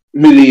 And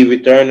believe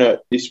it or not,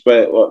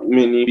 despite what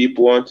many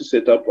people want to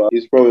set up,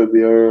 he's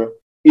probably our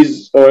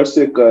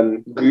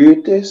second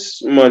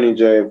greatest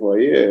manager ever,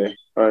 yeah.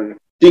 And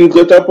think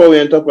of Tapa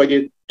when Tapa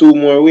get 2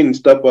 more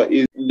wins. Tapa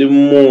is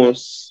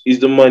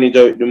the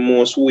manager with the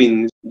most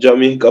wins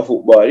Jamaica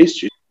football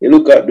history. You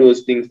look at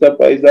those things,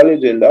 Tapa is a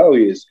legend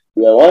always.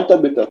 We want a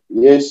better.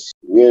 Yes,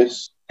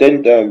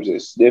 10 times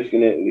yes,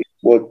 definitely.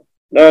 But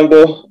now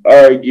go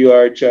argue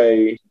or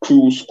try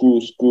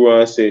screw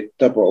and say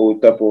tap out.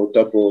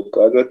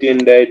 Because at the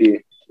end of the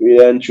day,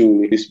 really and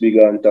truly, this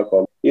bigger and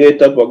Tapa. Yeah,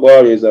 Tapa go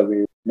always have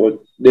it, but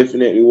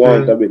definitely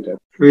want a better.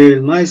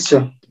 Real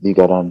maestro.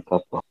 Bigger than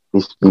Tapa.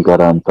 It's bigger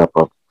than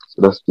Tapa.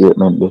 So that's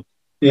statement there.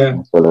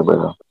 Yeah.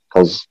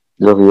 Because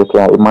you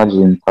can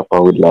imagine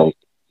Tapa with like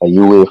a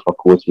UEFA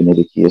coaching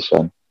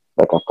education,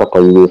 like a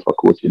proper UEFA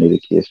coaching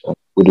education,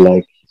 with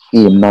like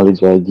same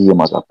knowledge of game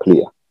as a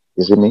player.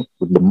 You see me?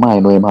 With the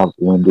mind we have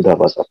when did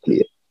have as a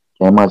player.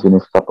 Can you imagine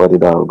if Tapa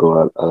did have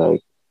go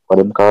like what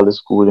them call the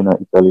school in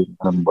Italy,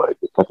 but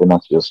the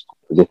Catenaccio school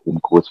to get him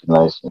coaching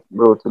license.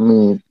 Bro, to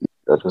me,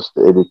 that's just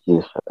the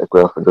education. Like,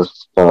 we have to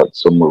just start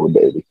somewhere with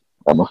the education.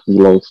 I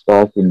feel like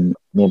starting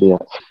maybe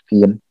at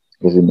 15,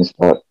 because when you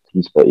start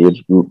teach the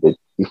age group the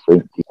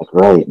different things. Like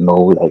right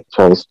now, like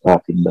try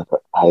starting that at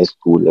high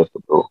school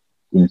level, bro.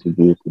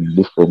 Integrating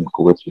different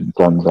coaching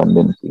plans and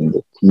then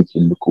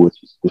teaching the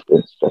coaches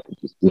different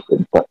strategies,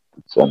 different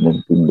tactics,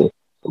 and then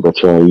but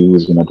try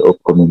using at the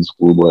upcoming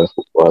schoolboy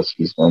football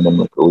season and then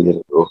make a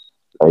way, bro.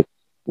 Like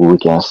we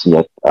can see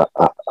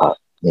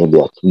maybe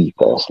a 3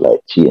 class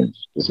like change,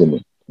 isn't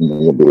it?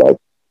 Maybe like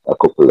a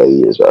couple of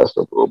years or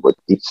so, bro. But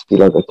it's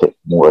still gonna take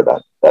more than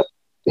that.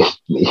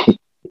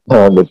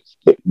 No, let's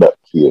take that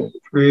here.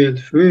 For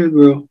real,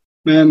 bro.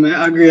 Man,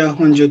 I agree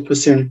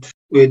 100%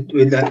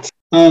 with that.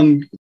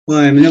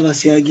 Why I never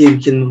see a game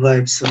kill my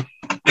vibe, so.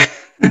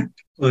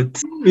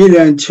 But really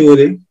and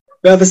truly,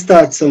 we have to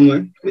start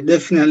somewhere. We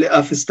definitely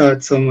have to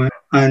start somewhere.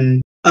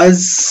 And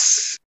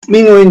as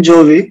me knowing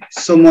Jovi,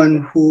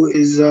 someone who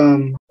is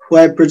who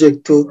I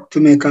project to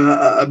make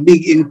a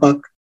big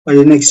impact for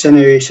the next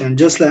generation,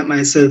 just like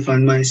myself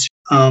and my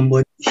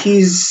but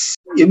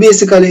you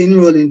basically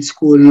enrolled in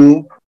school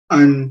now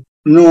and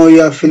know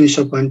you have finished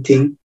up and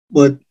thing.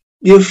 But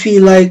do you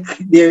feel like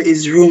there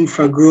is room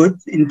for growth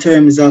in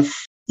terms of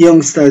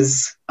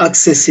youngsters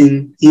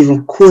accessing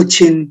even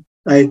coaching,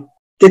 like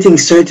getting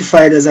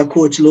certified as a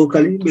coach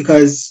locally?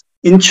 Because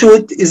in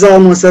truth, it's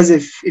almost as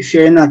if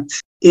you're not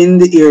in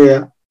the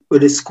area where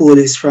the school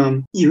is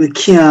from, we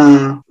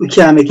can't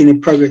make any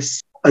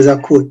progress as a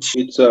coach.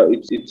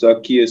 It's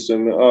a case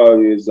when we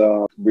always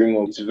bring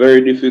up. It's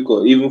very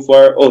difficult, even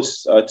for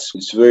us.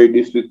 It's very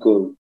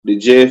difficult. The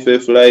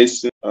JFF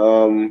license,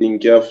 I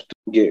think you have to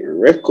get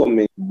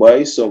recommended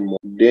by someone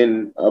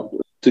then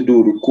to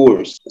do the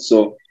course.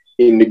 So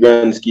in the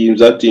grand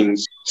schemes of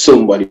things,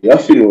 somebody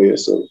have to know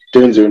yourself.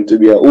 Turns out to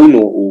be a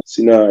uno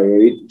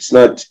scenario. It's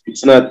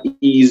not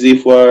easy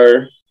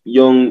for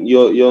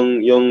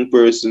young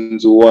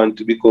persons who want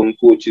to become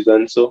coaches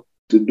and so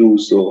to do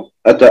so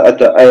at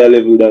a higher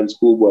level than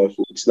schoolboy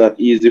folk. It's not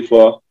easy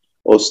for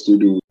us to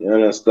do. You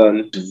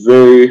understand? It's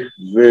very,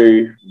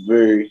 very,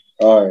 very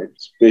hard,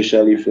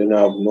 especially if you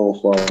have no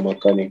formal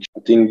connection.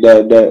 I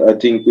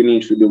think we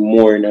need to do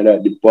more in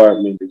that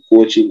department. The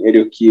coaching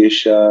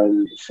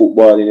education,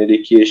 footballing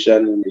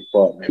education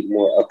department,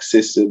 more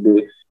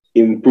accessible,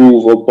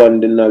 improve upon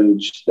the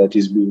knowledge that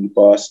is being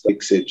passed,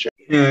 etc.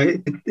 Yeah,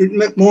 it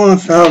make more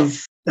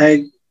have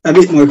like a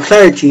bit more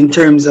clarity in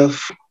terms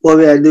of what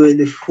we are doing,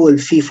 the whole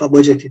FIFA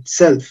budget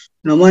itself.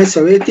 No more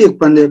so we take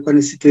upon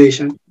the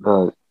situation.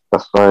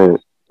 That's why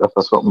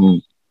that's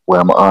something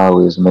where I'm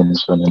always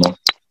mentioning, you know.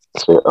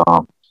 So,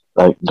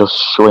 like just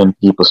showing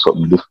people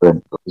something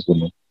different,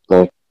 isn't it?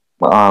 Like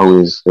I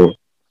always say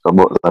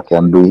about like I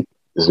can do it,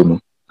 isn't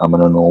it? I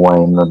don't know why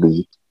I'm not do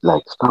it.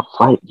 Like stop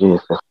fight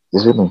JFF,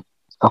 isn't it?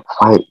 Stop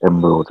fight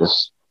them, bro.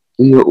 Just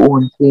do your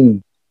own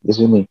thing,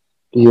 isn't it?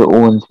 Do your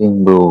own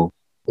thing, bro.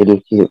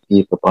 Educate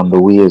people on the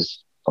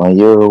ways, on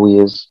your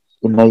ways,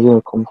 in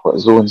your comfort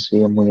zone,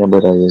 same way,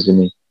 brother,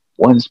 isn't it?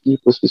 Once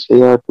people say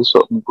you do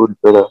something good,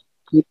 brother,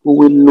 people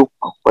will look.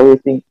 Why you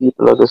think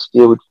people are just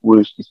stay with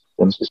foolishness?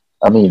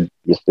 I mean,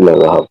 you still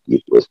have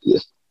people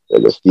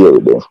who stay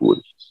with them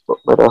foolishness.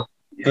 But brother,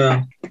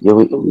 Yeah.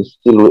 you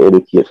still will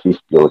educate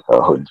 50 out of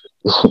 100.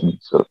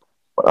 So,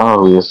 but I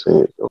always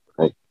say,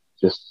 like,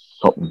 just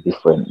something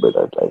different,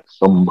 brother. Like,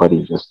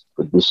 somebody just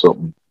could do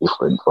something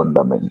different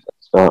fundamental.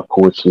 Start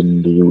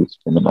coaching the youth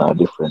in a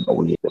different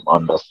way. Them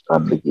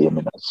understand the game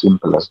in as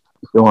simple as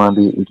if you want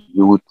to be with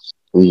youths,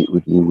 be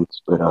with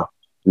youths, brother.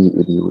 Be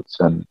with youths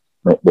and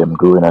make them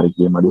grow in the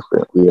game a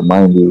different way.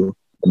 Mind you,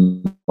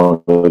 them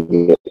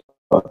get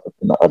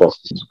in the other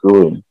systems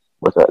growing,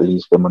 but at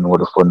least them know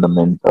the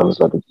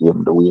fundamentals of the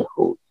game, the way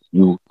how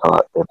you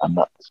taught them, and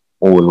that's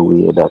all the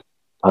way that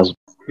has.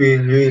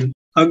 Real.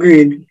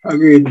 Agreed,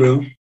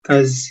 bro.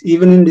 Because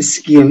even in this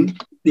game,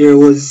 there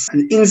was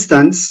an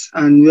instance,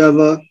 and we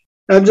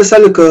have just a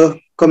little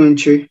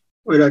commentary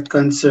with that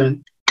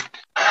concern.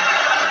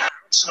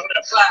 It's not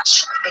a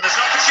flash, but there's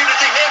an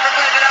opportunity here for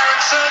Brendan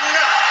Aronson.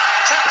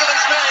 Tackle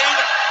is made,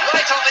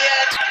 right on the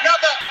end.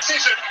 Another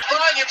decision,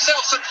 buying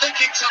himself some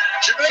thinking time.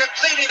 Jamaica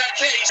pleading that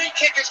case. Free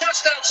kick is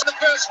just outside the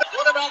first.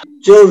 What about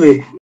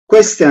Jovi?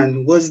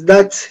 Question: was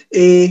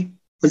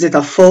it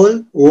a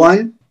foul?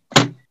 One.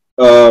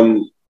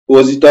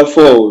 Was it a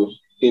foul?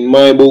 In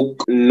my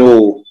book,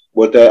 no.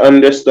 But I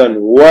understand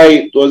why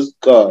it was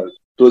called.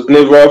 It was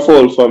never a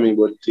foul for me,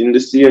 but in the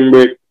same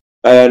break,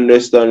 I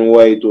understand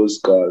why it was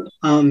called.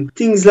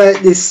 Things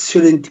like this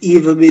shouldn't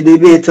even be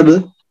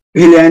debatable,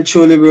 really and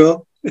truly,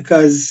 bro.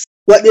 Because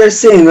what they're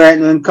saying right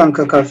now in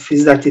CONCACAF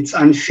is that it's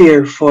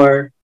unfair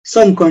for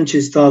some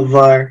countries to have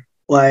VAR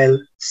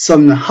while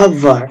some have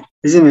VAR.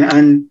 Isn't it?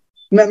 And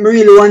make me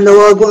really wonder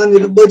what's going on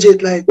with the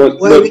budget. Like,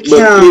 why we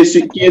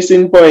can't. Case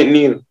in point,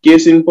 Neil.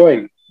 Case in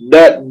point.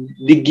 That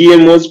the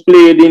game was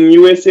played in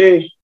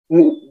USA.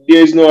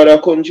 There's no other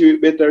country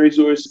with better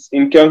resources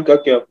in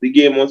CONCACAF. The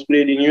game was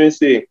played in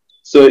USA.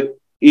 So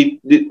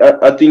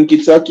I think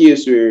it's a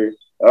case where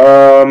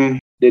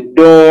they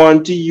don't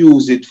want to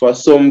use it for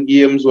some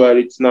games while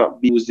it's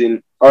not being used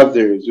in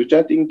others, which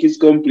I think is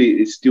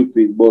completely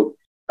stupid. But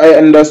I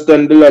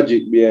understand the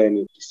logic behind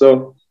it,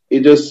 so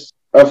it just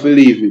have to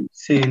leave it.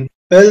 Same.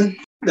 Well,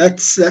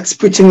 that's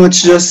pretty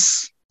much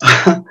just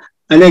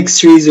an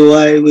next reason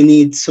why we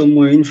need some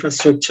more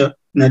infrastructure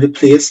in the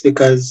place,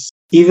 because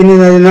even in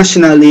the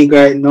National League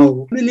right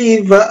now, I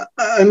believe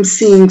I'm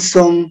seeing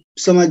some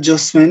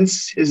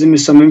adjustments,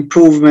 some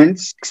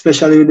improvements,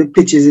 especially with the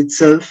pitches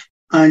itself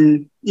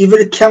and even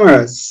the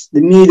cameras,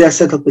 the media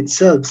setup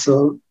itself.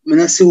 So I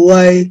don't see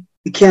why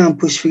we can't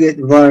push for get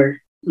VAR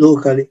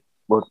locally.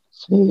 But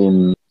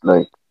saying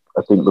like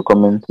I think the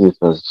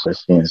commentators are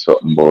saying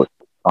something about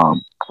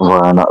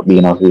VAR not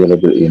being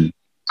available in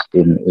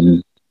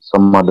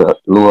some other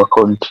lower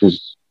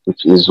countries,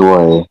 which is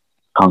why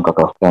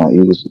CONCACAF can't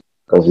use it.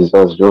 Because it's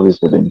as Joey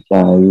said, they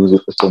can't use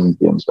it for some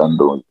games and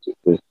don't use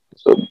it for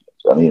some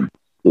games. I mean,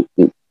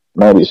 it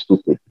might be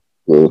stupid,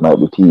 it might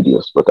be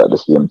tedious, but at the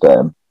same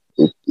time,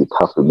 it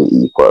has to be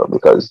equal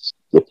because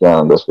you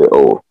can't just say,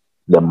 oh,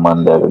 the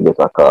man there will get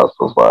a call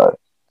for VAR,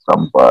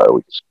 some VAR,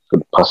 which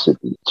could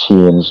possibly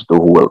change the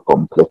whole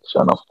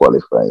complexion of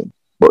qualifying.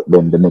 But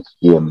then the next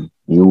game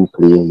you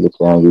play, you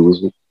can't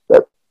use it.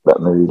 That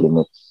not really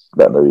makes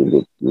that not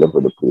really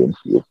level the playing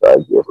field. I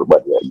give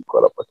everybody an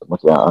equal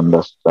opportunity. I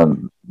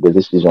understand the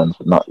decision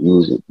to not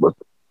use it, but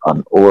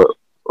or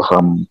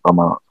from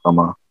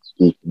a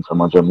speaking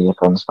from a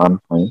Jamaican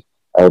standpoint,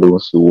 I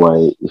don't see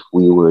why if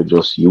we were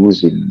just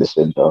using the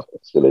Center of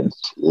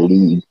Excellence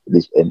league,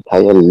 this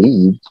entire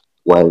league,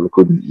 why we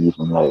couldn't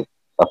even like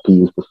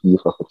appeal to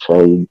FIFA for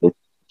try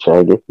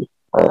get it,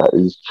 or at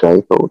least try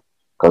it out.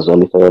 Because I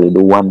literally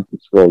the one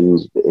pitch where I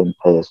used the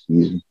entire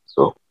season.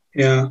 So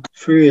Yeah,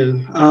 for real.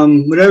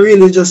 But I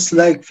really just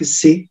like to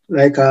see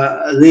like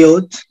a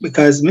layout,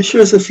 because make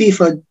sure so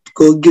FIFA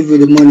go give you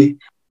the money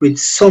with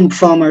some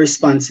form of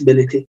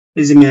responsibility.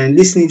 Is it me? And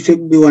this needs to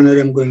be one of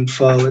them going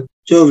forward.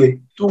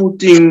 Jovi. Two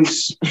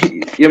things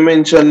you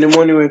mentioned: the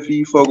money when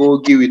FIFA go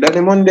give it. That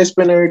the money they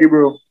spend already,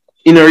 bro.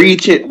 In a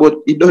reach it, but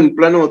it don't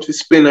plan out to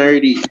spend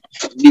already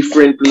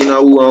differently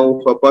now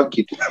for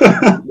pocket.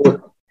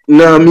 But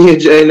nah,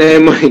 major in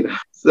my mind.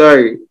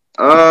 Sorry.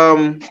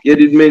 You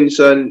did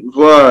mention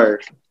VAR.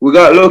 We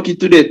got lucky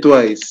today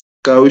twice,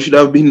 cause we should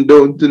have been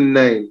down to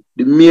 9.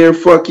 The mere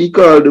fuck he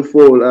called the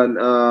foul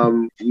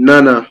and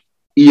Nana,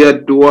 he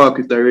had to walk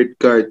with a red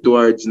card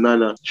towards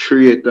Nana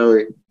straight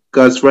away.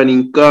 Cause when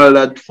he called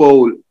that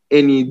foul,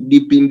 any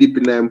dip in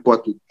the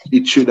pocket,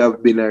 it should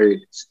have been a red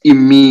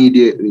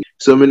immediately.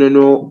 So I don't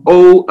know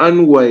how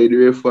and why the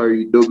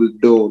referee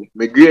doubled down.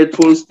 I'm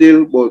grateful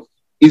still, but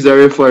he's a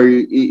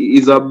referee,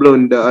 he's a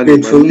blunder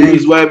animal. The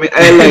reason why I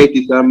highlight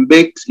it and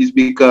Bex is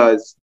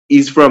because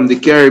he's from the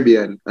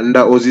Caribbean and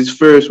that was his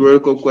first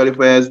World Cup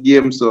qualifiers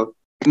game, so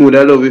I would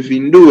have loved if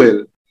he do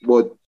well,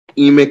 but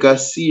he make a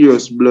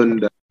serious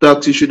blunder.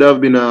 Taxi should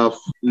have been off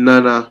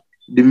Nana.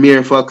 The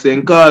mere fact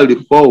and call the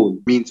foul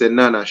means that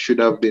Nana should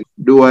have been.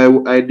 Though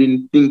I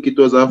didn't think it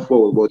was a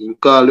foul, but he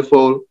called the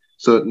foul,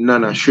 so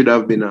Nana should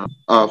have been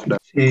off that.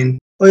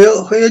 How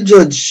you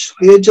judge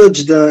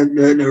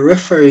the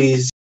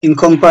referees in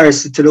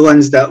comparison to the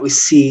ones that we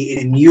see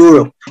in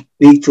Europe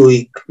week to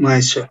week,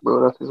 Maestro?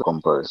 bro, that is a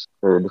comparison.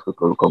 Very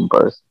difficult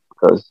comparison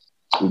because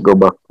you go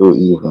back to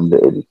even the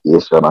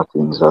education of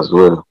things as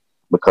well.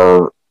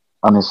 Because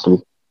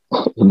honestly,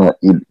 in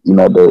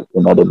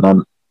the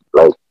non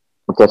like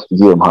we catch the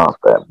game half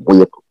time,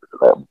 wake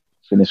up,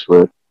 finish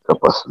work, up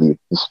asleep.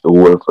 It's the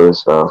whole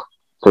first half.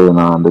 Turn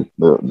on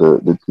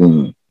the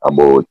thing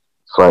about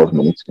 5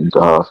 minutes into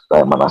half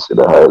time and I see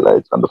the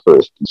highlights and the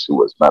first issue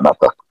was man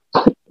attack.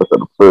 But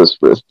the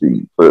first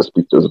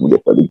pictures we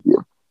get of the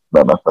game.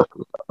 Man attack.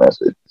 And I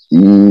said,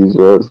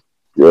 Jesus,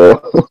 yeah.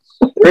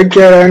 Red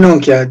card or no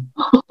card?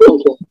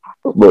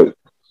 But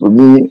for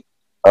me,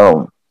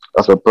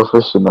 as a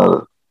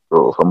professional,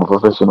 bro, from a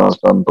professional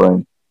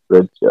standpoint,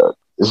 red card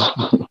is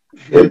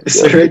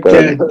It's a red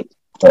card.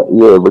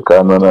 Yeah,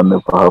 because Nana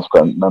never have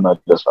Nana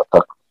just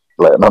attack.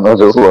 Like Nana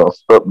just want to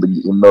stop the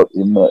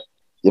game.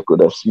 You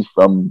could have seen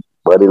from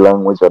body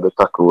language of the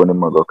tackle when he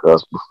go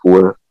across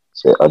before.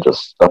 Say I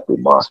just stop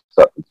him or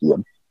stop the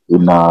game. He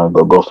now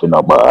go off in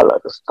a ball, I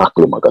just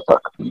tackle him, I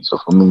attack him. So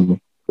for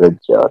me, red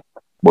card.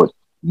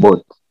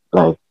 But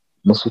like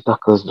Messi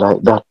tackles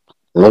like that,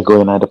 Lego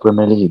in the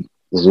Premier League,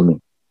 is me.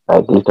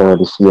 Like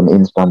literally same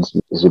instance,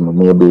 is me.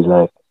 Maybe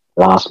like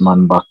last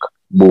man back,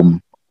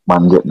 boom,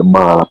 man get the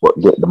ball, but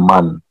get the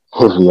man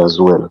heavy as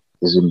well,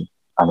 is me.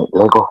 And it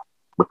Lego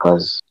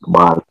because the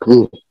ball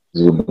play,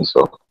 is me.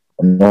 So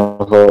I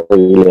never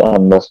really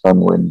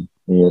understand when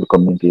the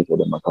commentator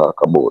them talk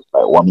about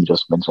like what he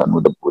just mentioned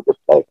with the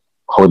like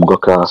how him go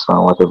class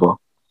and whatever.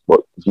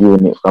 But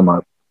viewing it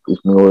from if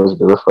me was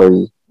the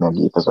referee, I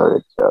give it as a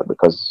red card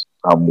because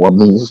what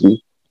me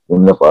see, he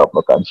never have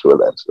no control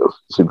himself.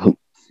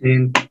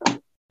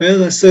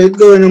 Well, so it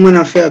going on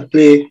a fair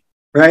play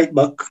right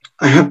back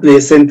and I play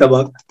centre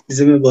back.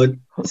 Is me but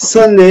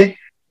Sunday,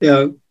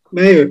 yeah,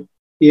 Mayor.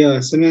 Yeah,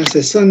 so I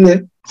say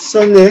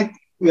Sunday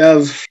we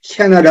have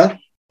Canada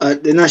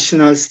at the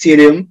National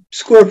Stadium.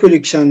 Score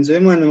predictions,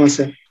 what man must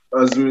say?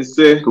 As me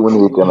say,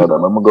 2-0 Canada.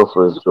 I'm gonna go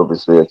first, Joby,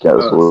 so we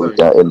sorry.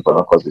 can end on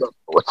a positive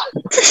note.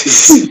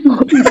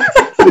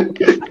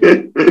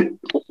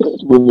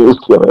 2-0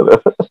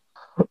 Canada.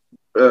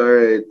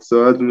 Alright,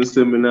 so as me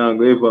say, me now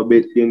go ever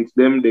bet against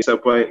them. They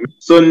disappoint me.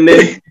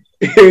 Sunday,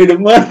 Hear the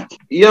man.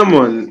 yeah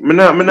man, me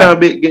not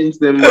bet against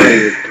them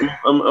man.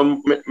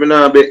 Me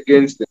not bet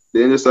against them.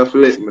 They just have to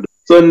let me.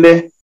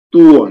 Sunday,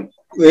 2-1.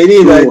 We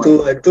need that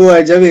 2-1.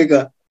 2-1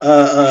 Jamaica.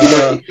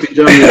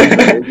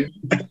 Jamaica.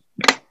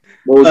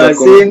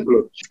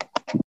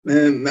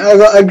 Same. I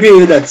gotta agree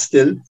with that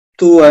still.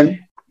 2-1.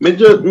 Me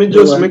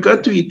just make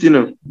a tweet, you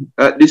know.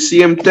 At the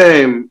same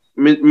time,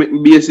 me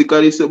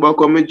basically say back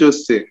what me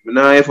just say. Me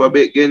not ever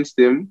bet against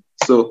them.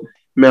 So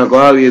me I go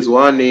always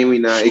one name we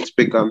not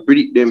expect and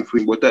predict them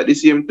free. But at the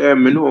same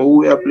time, me know who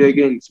we are play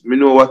against. Me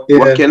know what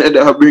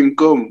Canada bring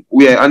come.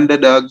 We are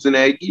underdogs in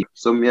a game.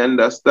 So me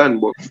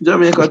understand. But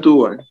Jamaica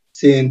 2-1.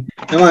 Same.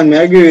 No man, me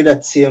agree with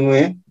that same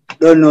way.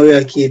 Don't know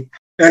where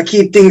I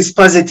keep things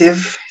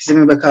positive. See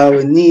me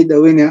because we need the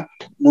winner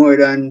more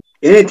than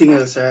anything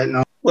else right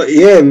now. But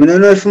yeah, I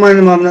don't know if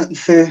man have nothing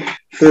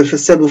for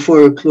say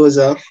before we close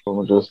off.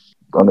 I'm just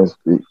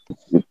honestly, I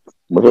just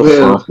want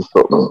to say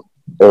something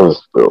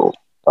else, bro.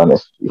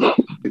 Honestly,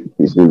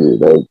 it's really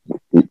like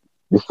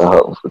this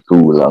happened for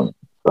too long.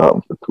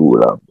 But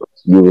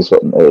give me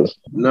something else.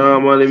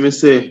 No, man, let me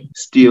say,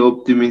 stay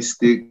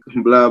optimistic.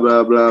 Blah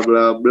blah blah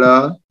blah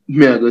blah.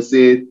 Me I go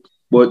say it,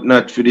 but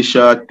not for the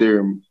short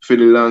term, for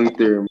the long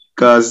term.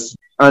 Cause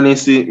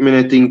honestly,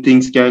 I think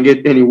things can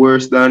get any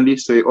worse than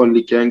this, so it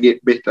only can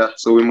get better.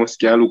 So we must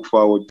can look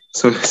forward.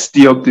 So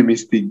stay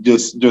optimistic,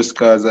 just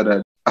cause of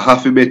that.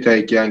 Half a better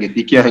it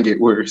can't get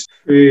worse.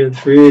 Real.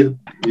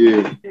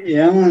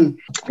 Yeah, man.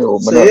 Yo,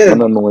 I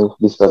don't know if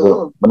this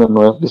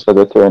is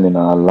a turn in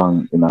a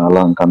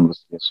long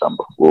conversation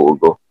before we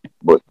go.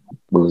 But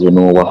you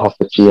know what have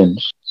to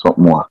change?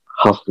 Something more.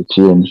 Have to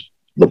change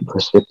the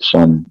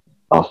perception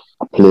of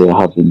a player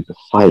having to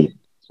fight.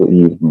 So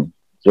even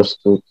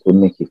just to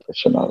make it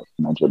professional,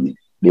 imagine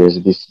there's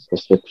this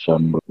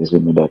perception, but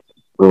isn't it that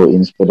bro,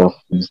 instead of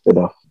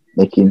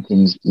making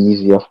things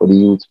easier for the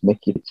youth,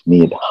 make it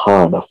made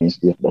harder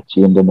instead of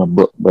changing a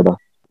brother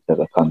that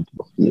I can't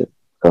feel.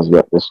 Because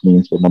that just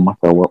means that no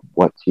matter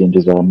what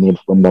changes are made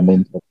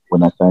fundamental,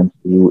 when I time for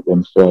the youth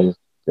themselves,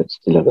 that's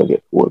still gonna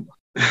get old.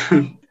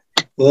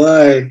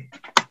 Boy,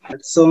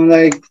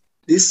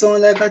 this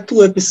sound like a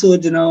 2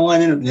 episodes in a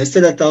one. You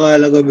said that a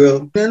while ago,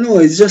 bro. No,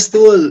 it's just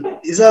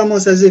it's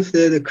almost as if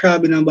the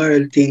crab in a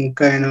barrel thing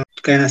kind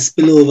of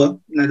spill over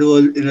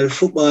in the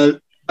football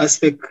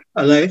aspect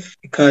of life.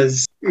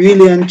 Because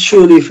really and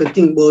truly, if I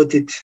think about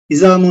it,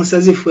 it's almost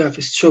as if we have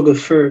to struggle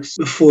first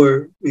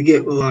before we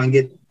get what we want to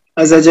get.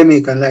 As a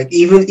Jamaican, like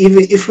even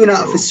if we're not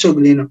have to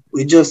struggle, you know,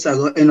 we just are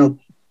gonna end up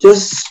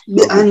just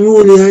be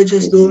unruly. I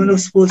just don't know what I'm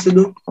supposed to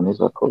do. And it's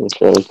a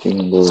cultural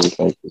thing, though.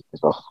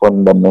 It's a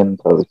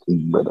fundamental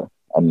thing, brother.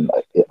 And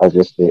I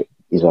just say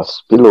it's a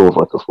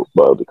spillover to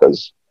football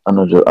because I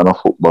know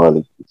football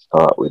it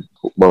start with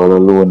football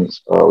alone. It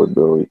start with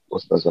bro. It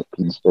was as a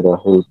instead of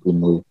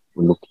helping, we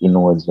look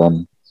inwards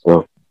and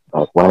so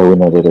like why we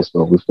not do this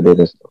stuff? We should do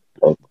this stuff.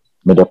 Like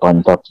mid up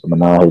on top, so I'm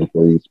not help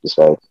you reach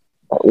beside.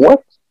 Like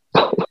what?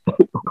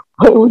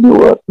 Why would you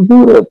want to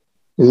do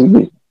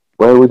that?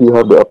 Why would you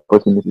have the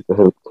opportunity to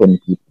help 10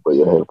 people but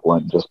you help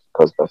one just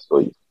because that's so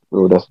easy?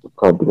 So that's the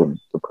problem.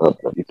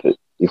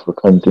 If we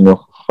continue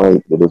to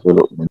fight the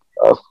development,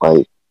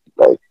 fight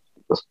like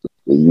just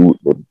the youth,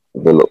 the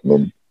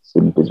development,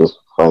 simply just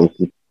fight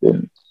it,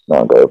 then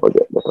not gonna ever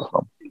get better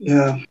from.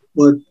 Yeah,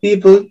 but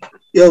people,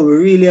 we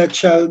really are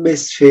try our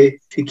best to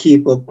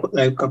keep up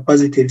like a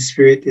positive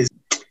spirit. It's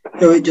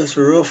just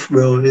rough,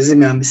 bro. Isn't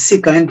me? I'm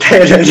sick and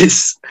tired of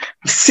this.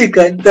 I'm sick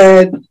and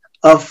tired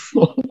of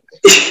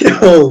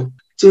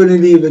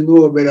children even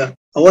know, brother.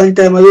 One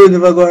time I don't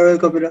never go to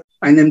World Cup, brother.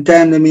 And them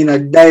time they mean a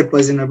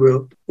diapers in a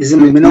bro.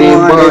 Isn't me? I don't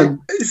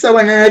want it.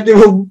 Someone not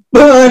even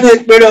burn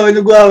it, brother, when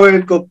you go to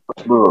World Cup.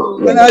 Bro,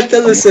 when I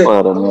tell you, say.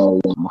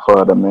 My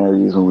father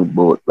married with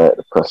both like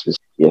the process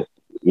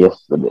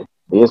yesterday.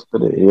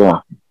 Yesterday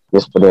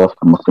after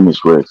I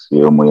finished work,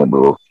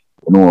 bro.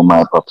 You know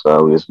my pops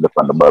always live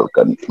on the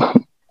balcony.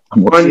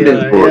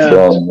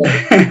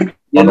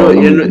 You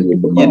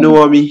know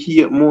what me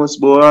hate most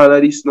about all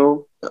of this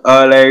now?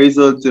 All I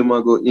results them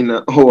go in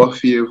our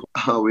favor.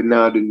 We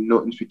not do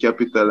nothing to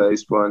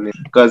capitalize on it.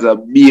 Because a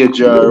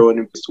major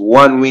run,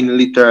 one win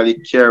literally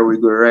carry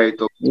we go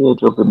right up. Yeah,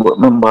 Joby, but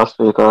remember I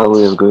say it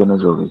always going to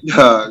Joby.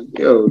 Yeah,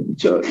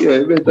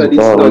 better this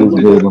done.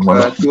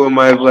 Two of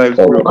my vibes,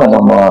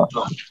 bro.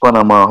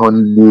 Panama,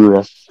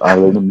 Honduras,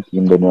 all of them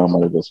team, they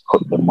normally just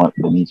cut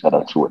them each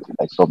other throat.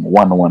 Like some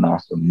 1-1 or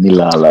some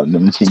nil and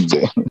them things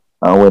there.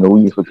 And when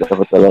we for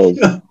capitalize,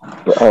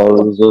 we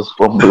always just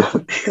fumble.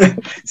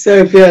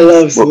 Sorry if you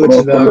love so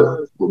much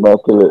now. But I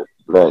tell it,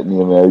 like,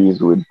 I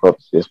used with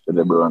pops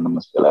yesterday, bro, and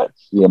I'm still like,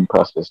 same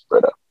process,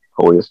 brother.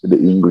 How yesterday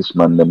the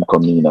Englishman them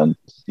come in and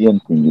the same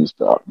thing used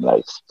to happen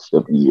like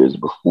 7 years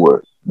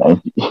before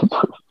 98.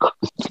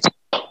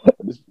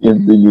 the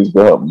same thing used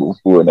to happen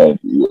before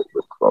 98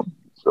 but from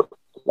so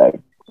like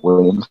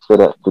when you said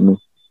that to me,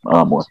 I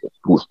almost get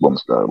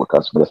goosebumps there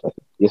because me just like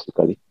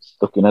basically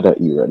stuck in another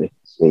era there,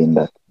 saying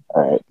that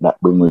alright, that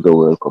bring me the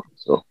World Cup.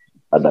 So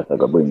and that I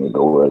got bring me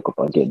the World Cup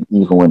again,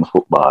 even when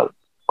football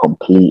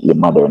completely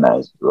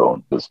modernized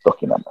around, was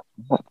stuck in that.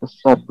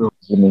 That's sad, bro.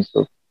 You know,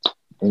 so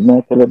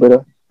I tell you,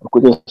 brother, I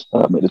could just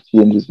start make the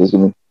changes, you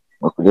me.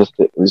 I could just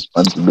take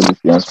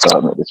responsibility and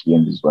start make the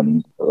changes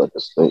when I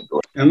just say go.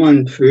 Yeah,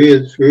 man, for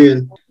real, for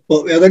real.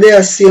 But we're going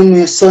to see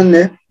me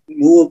Sunday. I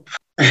hope,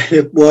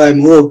 boy, I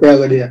hope we're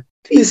going to.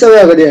 Peace out,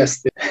 we're going to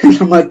stay.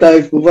 No matter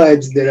if the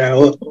vibes there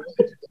or what.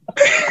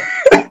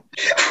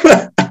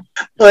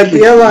 But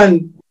yeah,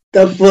 man,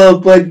 the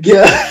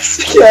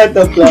podcast, can't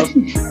apply.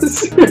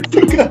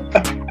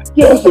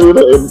 Yeah, so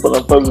we're in for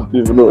a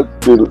positive note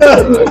still.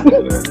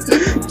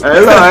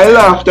 I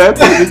laughed at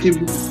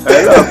positivity.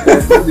 I laughed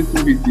at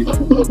positivity.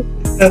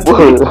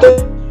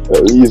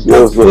 Easy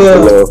also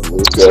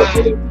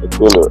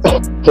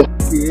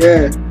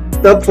Yeah,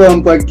 Top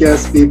Form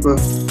Podcast, people.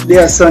 They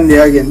are Sunday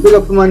again. Big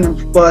up, man,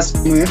 for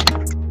pass me.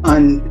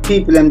 And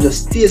people, them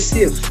just stay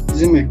safe.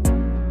 See me?